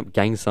putting up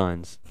gang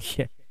signs.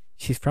 Yeah.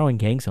 She's throwing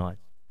gang signs.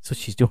 That's what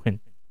she's doing.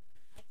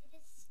 I did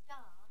a star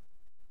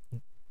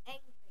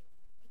angry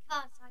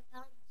because I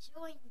can't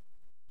join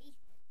Ethan.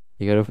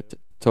 You gotta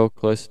talk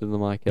closer to the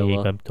mic, Yeah, you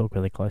Ella. gotta talk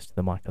really close to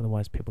the mic,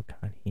 otherwise people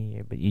can't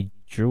hear. But you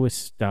drew a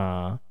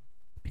star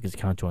because you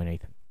can't join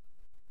Ethan.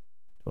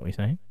 That's what we're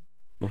saying?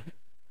 What?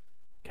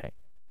 Okay.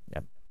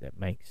 That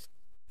makes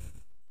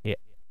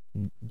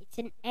It's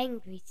an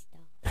angry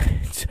star.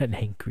 it's an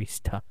angry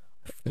star.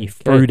 You Okay.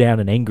 threw down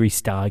an angry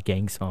star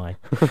gang sign.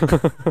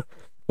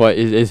 What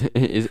is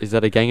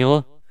that a gang,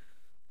 Ella?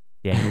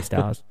 The angry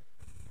stars.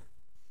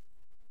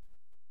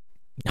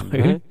 No.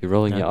 No? You're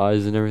rolling No. your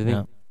eyes and everything.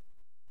 No.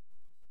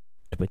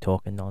 We're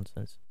talking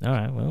nonsense.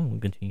 Alright, well, we'll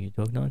continue to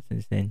talk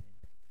nonsense then.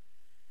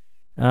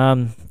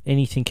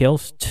 Anything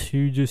else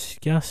to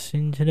discuss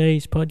in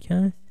today's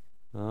podcast?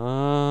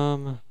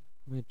 Let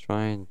me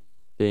try and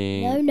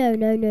think.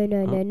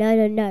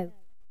 No.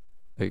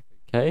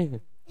 Okay.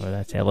 Well,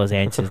 that's Ella's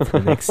answers to the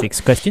next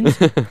 6 questions.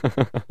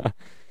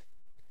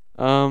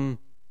 I'm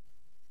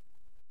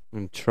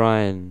gonna try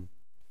and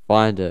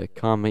find a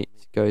car meet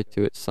to go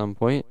to at some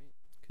point,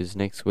 because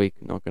next week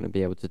I'm not gonna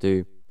be able to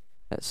do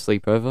that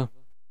sleepover,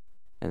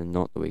 and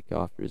not the week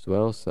after as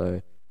well.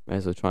 So may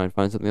as well try and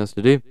find something else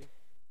to do.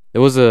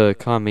 There was a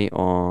car meet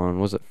on,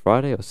 was it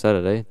Friday or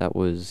Saturday? That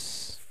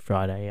was,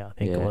 Friday, I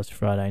think it Yeah. was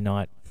Friday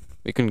night.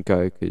 we couldn't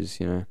go because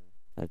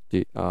I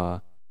do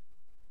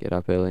get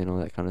up early and all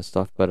that kind of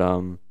stuff. But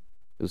it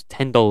was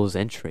 $10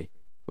 entry,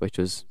 which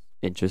was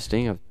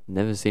interesting. I've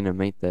never seen a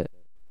meet that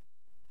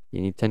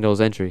you need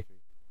 $10 entry.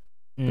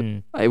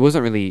 Mm. It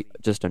wasn't really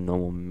just a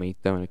normal meet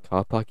though in a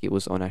car park. It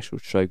was on actual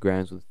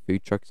showgrounds with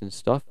food trucks and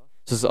stuff.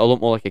 So it's a lot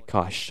more like a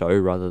car show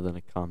rather than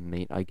a car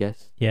meet, I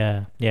guess.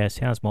 Yeah, it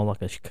sounds more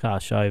like a car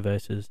show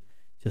versus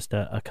just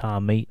a car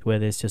meet where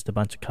there's just a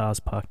bunch of cars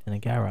parked in a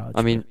garage.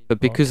 I mean, but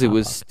because it car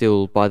was park.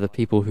 still by the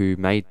people who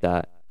made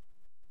that,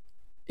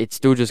 it's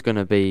still just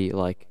gonna be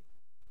like,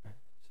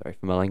 sorry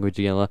for my language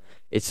again,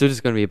 it's still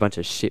just gonna be a bunch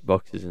of shit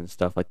boxes and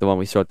stuff like the one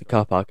we saw at the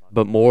car park,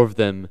 but more of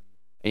them,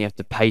 and you have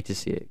to pay to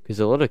see it because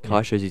a lot of car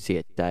Yeah. shows you see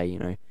a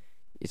day,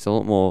 it's a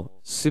lot more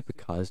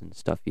supercars and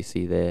stuff you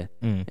see there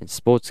Mm. and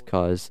sports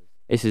cars.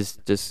 This is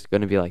just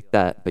gonna be like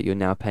that, but you're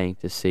now paying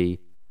to see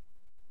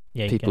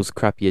Yeah, people's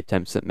crappy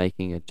attempts at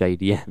making a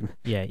JDM.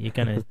 you're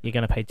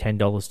gonna pay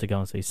 $10 to go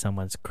and see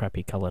someone's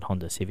crappy coloured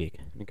Honda Civic.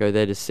 You go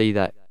there to see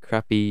that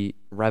crappy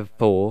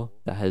Rav4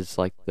 that has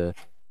like the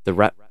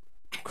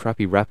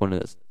crappy wrap on it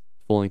that's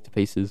falling to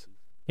pieces.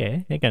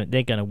 Yeah,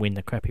 they're gonna win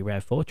the crappy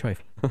RAV4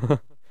 trophy.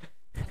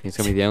 It's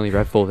gonna be the only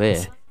Rav4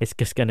 there. It's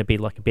just gonna be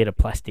like a bit of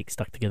plastic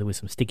stuck together with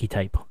some sticky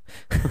tape.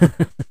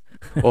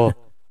 Or,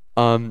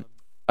 I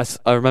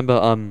remember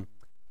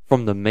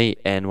from the meet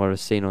and what I've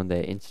seen on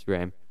their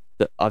Instagram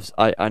that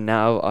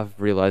I've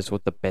realized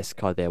what the best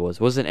car there was.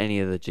 Wasn't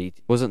any of the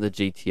wasn't the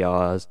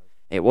GTRs.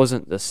 It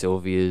wasn't the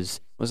Silvias.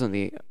 Wasn't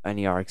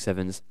any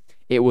RX-7s.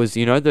 It was,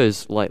 you know,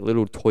 those like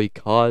little toy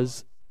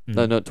cars.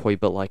 No, not toy,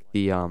 but like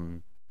the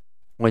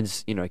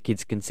ones, you know,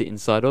 kids can sit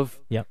inside of.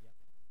 Yep.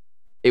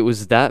 It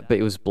was that, but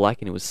it was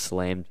black and it was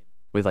slammed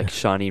with like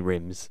shiny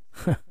rims.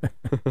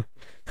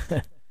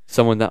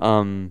 Someone that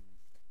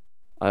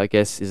I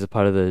guess is a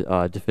part of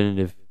the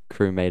definitive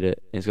crew made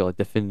it. It's got like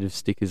definitive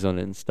stickers on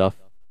it and stuff.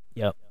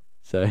 Yep.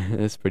 So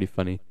it's pretty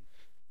funny.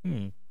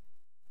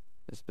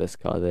 It's the best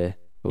car there.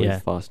 Probably Yeah.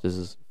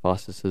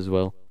 fastest as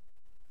well.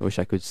 I wish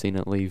I could seen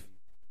it leave.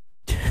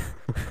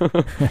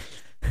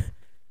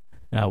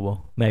 Oh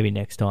well, maybe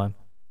next time.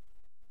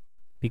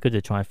 Be good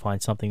to try and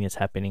find something that's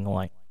happening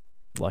like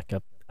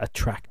a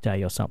track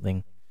day or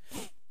something.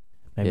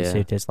 Maybe see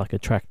Yeah. if there's like a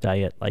track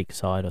day at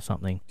Lakeside or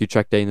something. Do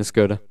track day in the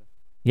Skoda?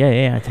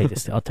 Yeah, I'll take the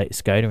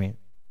Skoda in.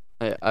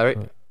 I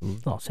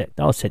I'll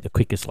set the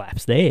quickest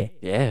laps there.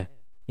 yeah.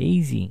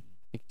 Easy.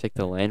 You can take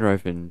the Land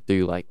Rover and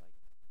do like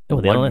Oh,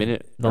 1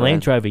 minute. the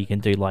Land Rover, you can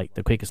do like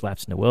the quickest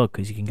laps in the world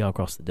because you can go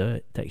across the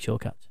dirt, take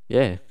shortcuts.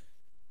 Yeah.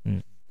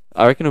 Mm.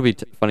 I reckon it'll be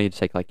funny to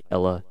take like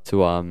Ella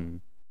to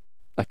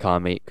a car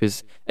meet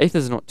because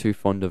Ethan's not too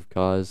fond of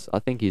cars. I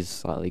think he's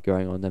slightly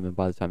growing on them, and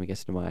by the time he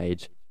gets to my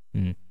age,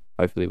 Mm.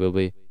 hopefully will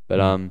be. But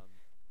Mm.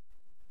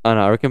 I don't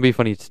know. I reckon it'd be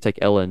funny to take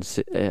Ella and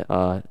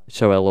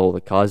show Ella all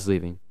the cars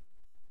leaving.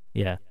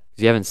 Yeah.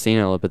 Because you haven't seen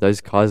Ella, but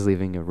those cars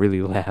leaving are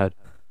really loud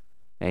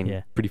and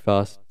Yeah. pretty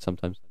fast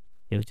sometimes.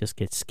 He'll just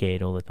get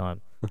scared all the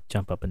time,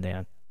 jump up and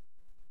down,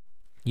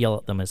 yell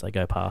at them as they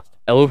go past.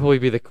 Ella will probably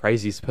be the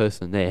craziest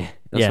person there.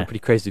 There's Yeah. some pretty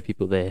crazy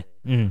people there.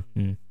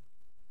 Mm.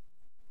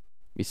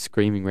 Be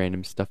screaming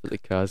random stuff at the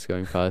cars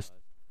going past.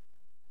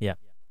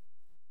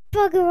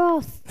 Bugger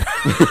off!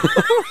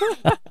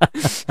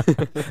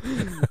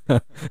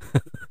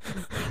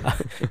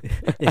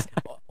 There's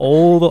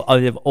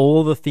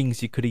all the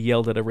things you could have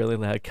yelled at a really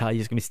loud car. You're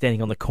just gonna be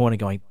standing on the corner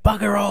going,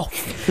 "Bugger off!"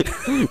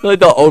 Like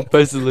the old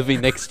person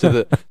living next to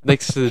the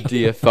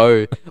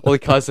DFO. All the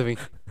cars having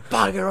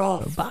bugger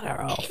off. Bugger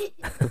off!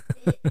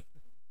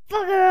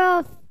 Bugger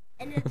off!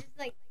 And then just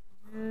like,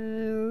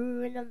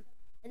 and then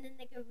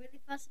they go really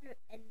fast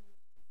and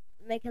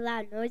make a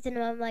loud noise, and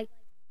I'm like,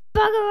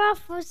 bugger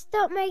off or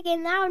stop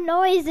making loud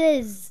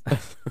noises!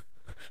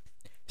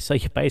 So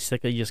you're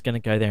basically just gonna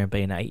go there and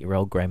be an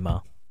 8-year-old grandma.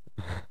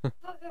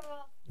 Bugger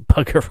off!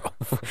 Bugger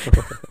off!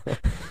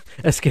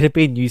 It's gonna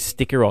be a new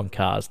sticker on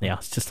cars now.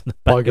 It's just on the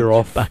back Bugger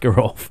off. Bugger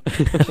off.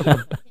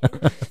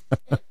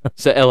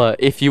 So Ella,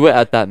 if you were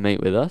at that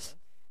meet with us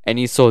and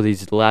you saw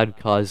these loud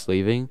cars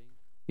leaving,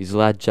 these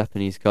loud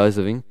Japanese cars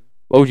leaving,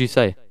 what would you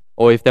say?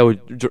 Or if they were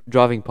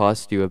driving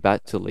past you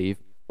about to leave,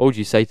 what would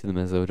you say to them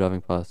as they were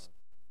driving past?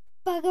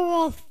 Bugger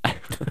off!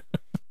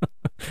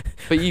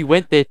 But you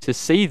went there to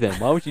see them.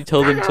 Why would you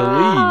tell them to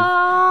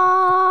Off!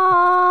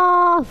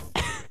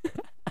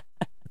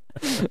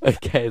 leave?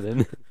 Okay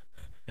then.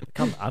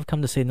 I've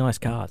come to see nice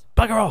cars.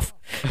 Bugger off!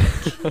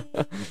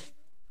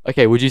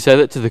 Okay, would you say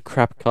that to the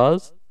crap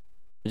cars?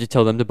 Would you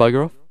tell them to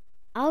bugger off?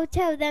 I'll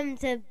tell them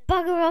to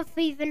bugger off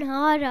even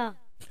harder.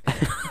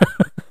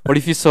 What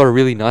if you saw a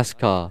really nice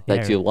car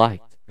that Yeah. you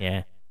liked?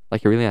 Yeah.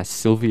 Like a really nice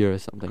Sylvia or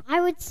something. I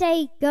would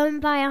say go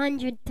and buy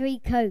 103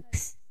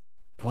 Cokes.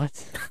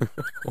 What?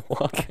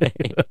 Why?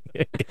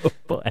 Go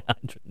buy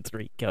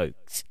 103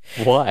 Cokes.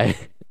 Why?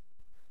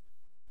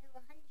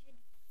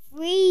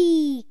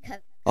 103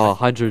 Cokes. Oh,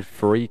 100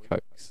 free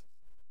Cokes.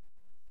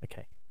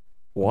 Okay.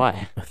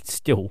 Why?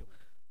 Still.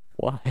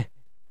 Why?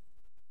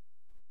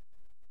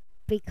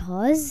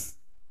 Because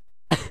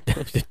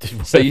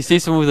So you see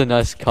someone with a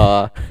nice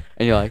car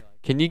and you're like,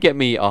 can you get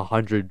me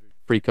 100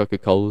 free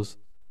Coca-Colas?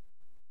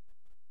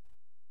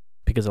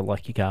 Because I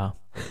like your car.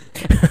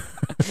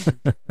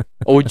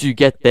 Or would you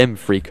get them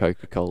free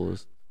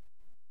Coca-Colas?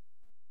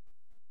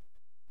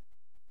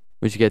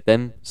 Would you get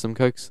them some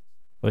Cokes?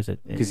 Was it?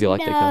 Because you like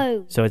their car?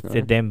 no. So it's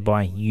No. them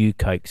buying you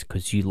Cokes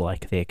because you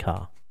like their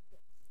car.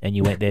 And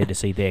you went there to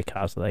see their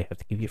car, so they have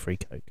to give you free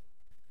Coke.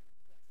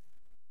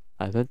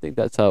 I don't think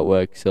that's how it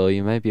works, so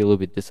you may be a little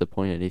bit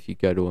disappointed if you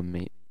go to a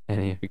meet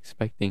and you're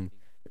expecting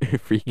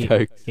free You,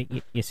 Cokes.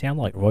 you sound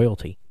like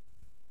royalty.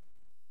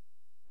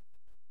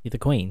 You're the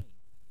queen.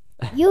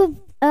 You're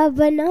a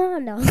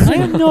banana. I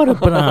am not a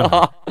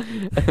banana.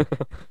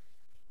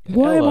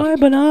 Why am Ella. I a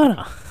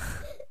banana?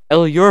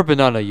 Ella, you're a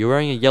banana. You're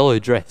wearing a yellow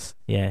dress.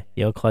 Yeah,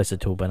 you're closer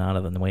to a banana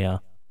than we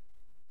are.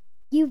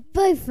 You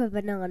both a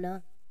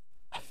banana.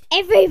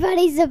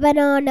 Everybody's a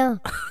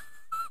banana.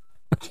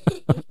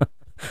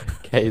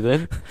 Okay,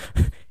 then.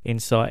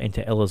 Insight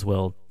into Ella's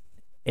world.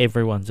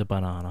 Everyone's a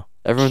banana.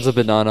 Everyone's a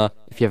banana.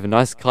 If you have a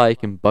nice car, you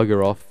can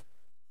bugger off.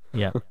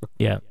 Yeah,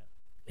 yeah.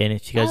 And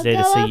if she goes I'll there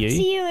to go see up you, to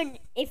you, and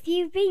if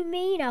you be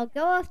mean, I'll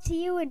go up to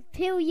you and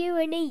peel you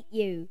and eat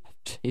you.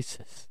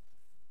 Jesus.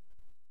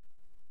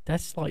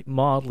 that's like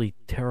mildly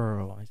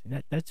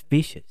terrorizing. That's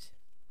vicious.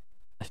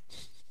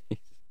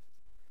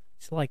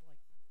 It's like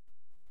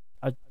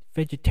a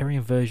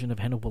vegetarian version of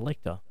Hannibal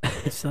Lecter.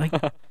 It's like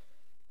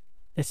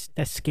that's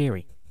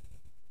scary.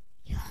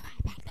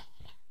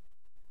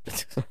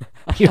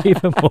 You're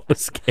even more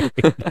scary.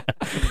 You're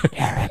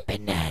a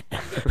banana.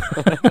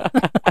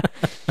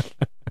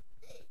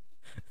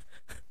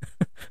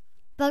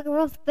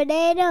 Bugger off,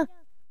 banana.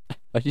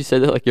 Why'd you say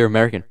that like you're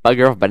American?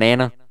 Bugger off,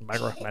 banana.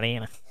 Bugger off,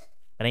 banana.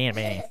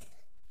 Banana.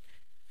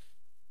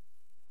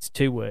 It's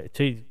three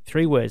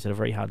words that are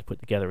very hard to put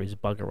together. Is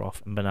bugger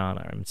off and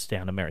banana, and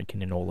sound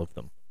American in all of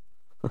them.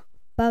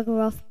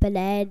 Bugger off,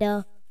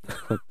 banana.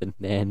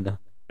 Banana.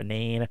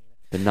 Banana.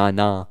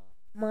 Banana.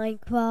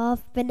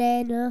 Minecraft,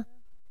 banana.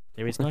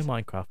 There is no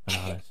Minecraft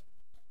bananas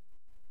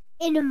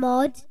In a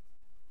mod.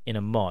 in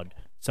a mod.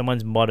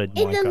 Someone's modded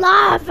In Minecraft. the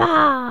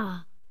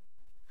lava.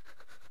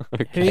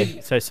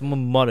 Okay. So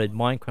someone modded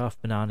Minecraft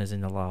bananas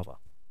in the lava.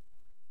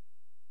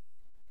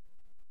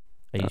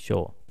 Are you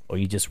sure? Or are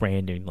you just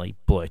randomly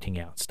blurting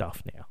out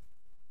stuff now?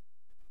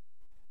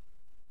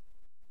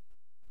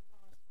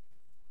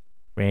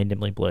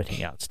 Randomly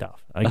blurting out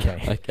stuff.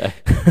 Okay. Okay.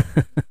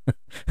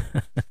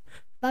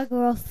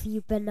 Bugger off,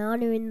 you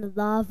banana in the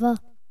lava.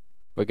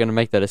 We're gonna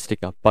make that a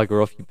sticker.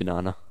 Bugger off, you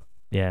banana.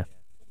 Yeah.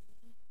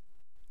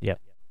 Yep.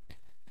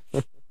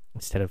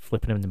 Instead of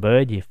flipping him the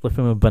bird, you flip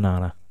him a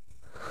banana.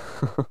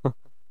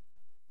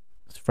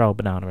 Just throw a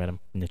banana at him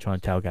and they're trying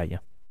to tailgate you.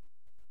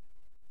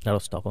 That'll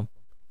stop them.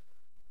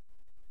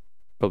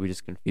 Probably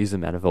just confuse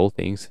them out of all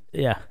things.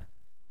 Yeah.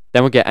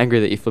 Then we'll get angry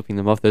that you're flipping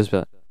them off. Those be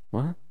like,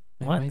 what?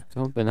 What? Wait,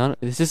 don't banana.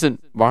 This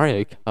isn't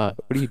Mario Kart.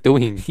 What are you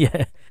doing?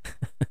 Yeah.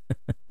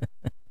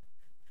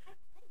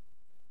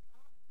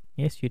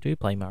 Yes, you do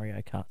play Mario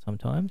Kart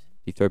sometimes.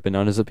 You throw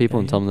bananas at people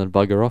Yeah, and tell them to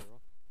bugger off.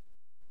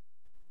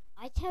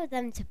 I tell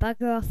them to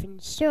bugger off and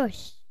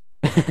shush.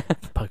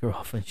 Bugger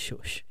off and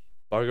shush.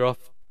 Bugger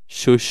off,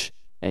 shush,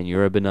 and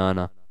you're a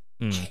banana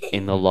Mm.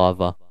 in the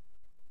lava.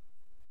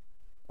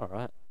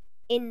 Alright.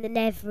 In the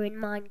nether in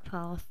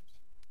Minecraft.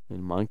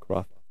 In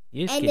Minecraft.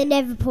 You just And get- the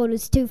nether portal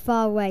is too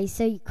far away,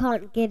 so you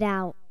can't get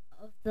out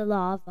of the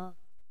lava.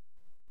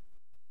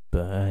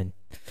 burn.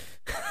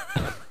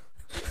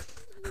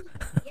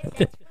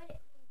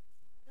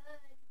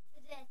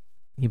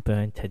 You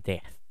burn to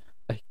death.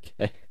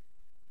 Okay.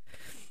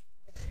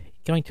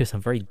 Going to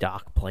some very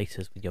dark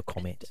places with your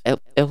comments.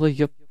 Ella,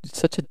 you're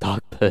such a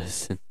dark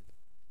person.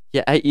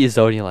 You're 8 years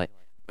old and you're like,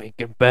 you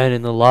can burn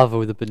in the lava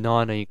with a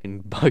banana, you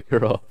can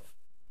bugger off.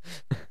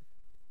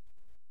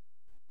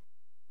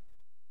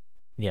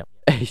 Yep.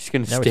 He's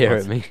gonna No stare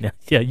response. at me. No,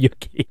 yeah, you're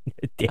getting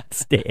a death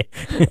stare.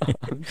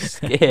 I'm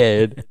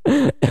scared.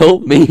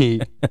 Help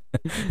me.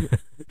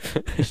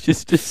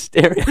 She's just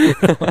staring.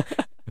 What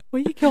are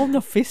you holding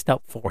a fist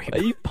up for him? Are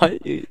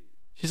you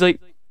She's like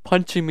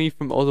punching me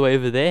from all the way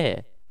over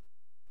there.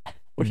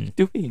 What are you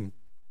doing?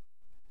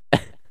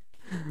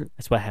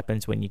 That's what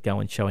happens when you go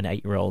and show an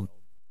 8-year-old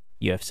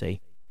UFC.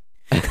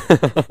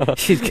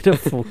 She's gonna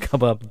full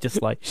come up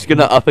just like She's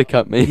gonna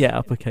uppercut me. yeah,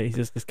 uppercut. He's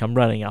just come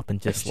running up and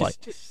just She's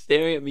like just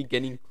staring at me,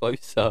 getting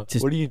closer.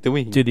 Just What are you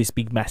doing? do this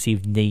big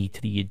massive knee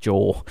to your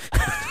jaw.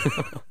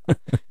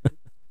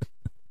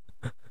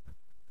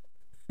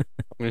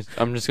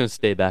 I'm just gonna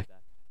stay back.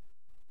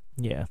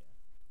 Yeah.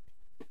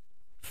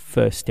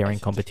 First staring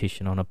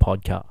competition on a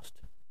podcast.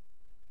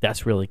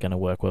 That's really going to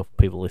work well for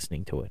people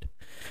listening to it.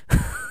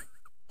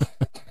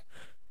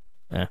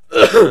 Yeah.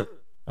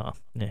 Oh,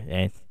 yeah,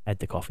 and add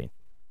the coffee.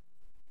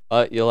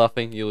 You're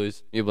laughing, you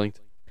lose. You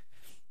blinked.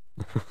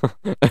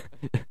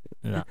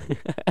 No.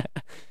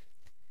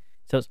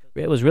 So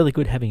it was really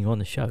good having you on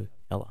the show,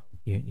 Ella.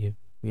 You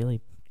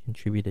really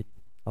contributed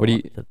a What do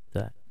lot you- to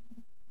that.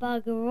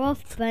 Bugger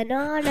off,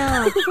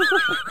 banana.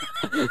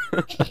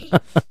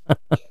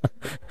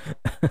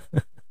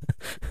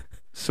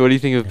 So what do you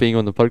think of being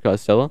on the podcast,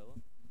 Stella?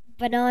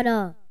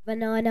 Banana,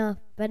 banana,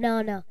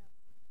 banana.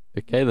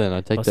 Okay then,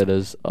 I take Awesome. that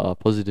as a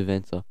positive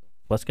answer.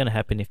 What's going to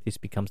happen if this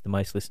becomes the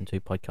most listened to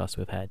podcast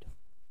we've had?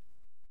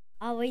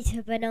 I'll eat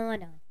a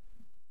banana.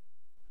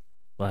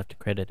 We'll have to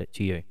credit it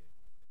to you.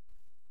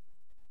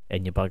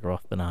 And your bugger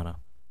off banana.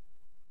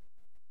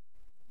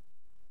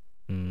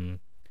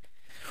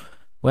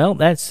 Well,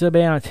 that's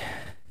about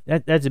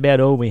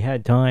all we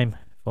had time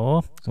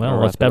for. gonna Well,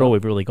 wrap that's it about all up.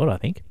 we've really got, I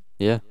think.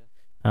 Yeah.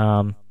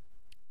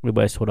 We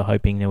were sort of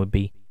hoping there would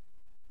be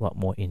a lot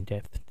more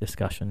in-depth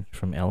discussion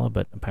from Ella,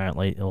 but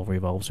apparently it all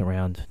revolves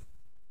around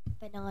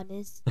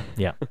Bananas.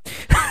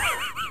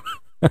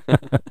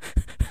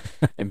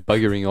 And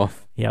buggering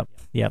off. Yep,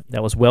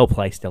 that was well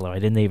placed, Ella. I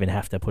didn't even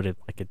have to put it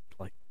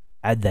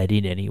add that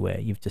in anywhere.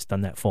 You've just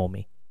done that for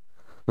me.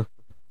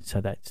 So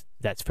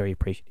that's very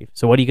appreciative.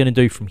 So what are you going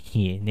to do from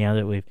here now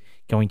that we're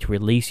going to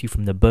release you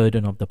from the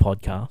burden of the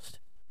podcast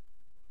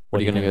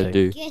What are you gonna go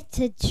do? Get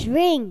a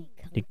drink.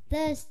 I'm You-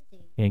 thirsty.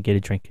 You're going to get a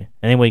drink. And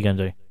then what are you going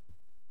to do?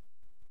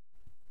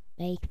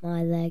 Make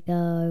my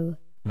Lego.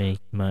 Make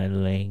my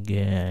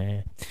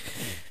leg.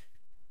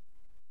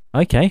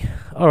 Okay.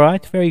 All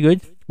right. Very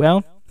good.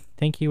 Well,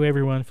 thank you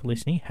everyone for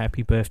listening.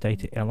 Happy birthday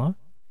to Ella.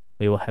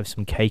 We will have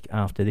some cake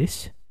after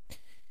this,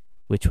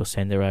 which will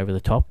send her over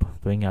the top,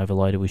 being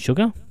overloaded with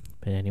sugar.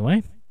 But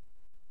anyway,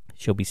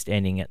 she'll be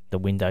standing at the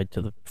window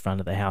to the front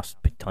of the house,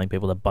 telling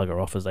people to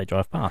bugger off as they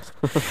drive past.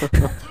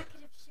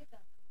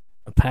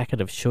 A packet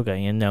of sugar.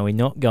 You know, we're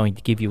not going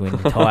to give you an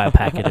entire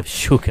packet of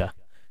sugar.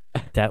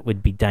 That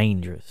would be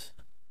dangerous.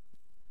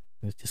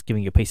 Just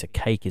giving you a piece of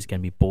cake is going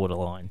to be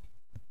borderline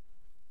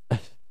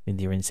with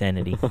your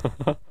insanity.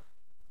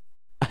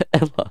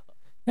 Ella.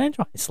 Don't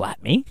try to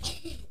slap me.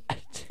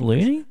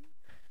 Loony?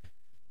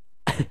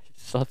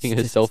 Slapping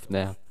It's herself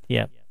now.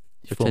 Yeah.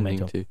 It's full Pretending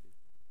mental. to.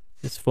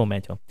 It's full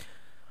mental.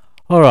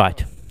 All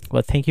right.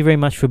 Well, thank you very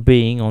much for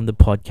being on the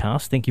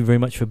podcast. Thank you very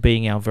much for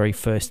being our very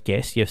first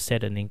guest. You've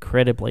set an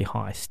incredibly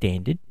high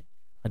standard.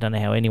 I don't know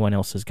how anyone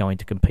else is going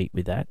to compete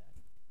with that.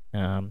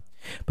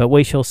 But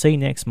we shall see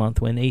next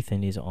month when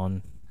Ethan is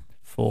on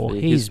for For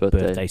his his birthday.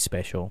 birthday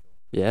special,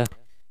 Yeah.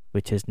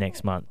 which is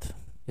next month.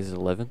 Is it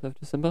 11th of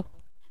December?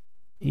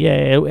 Yeah,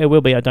 it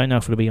will be. I don't know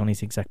if it'll be on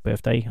his exact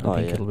birthday. I Oh,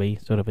 think yeah. it'll be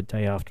sort of a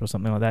day after or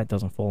something like that. It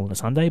doesn't fall on a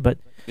Sunday, but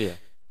Yeah.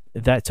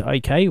 that's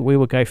okay. We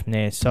will go from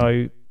there.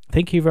 So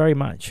thank you very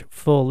much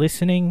for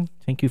listening.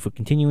 Thank you for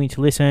continuing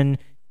to listen.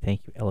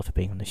 Thank you, Ella, for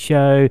being on the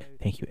show.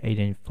 Thank you,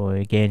 Aiden, for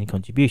again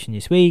contribution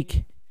this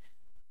week.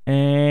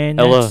 And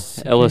Ella,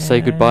 that's- Ella,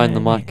 say goodbye in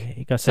the mic.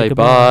 You gotta Say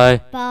goodbye.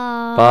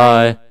 bye.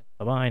 Bye.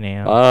 Bye. Bye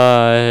now.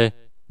 Bye.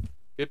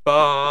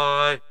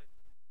 Goodbye.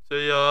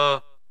 See ya.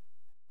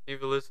 Thank you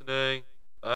for listening.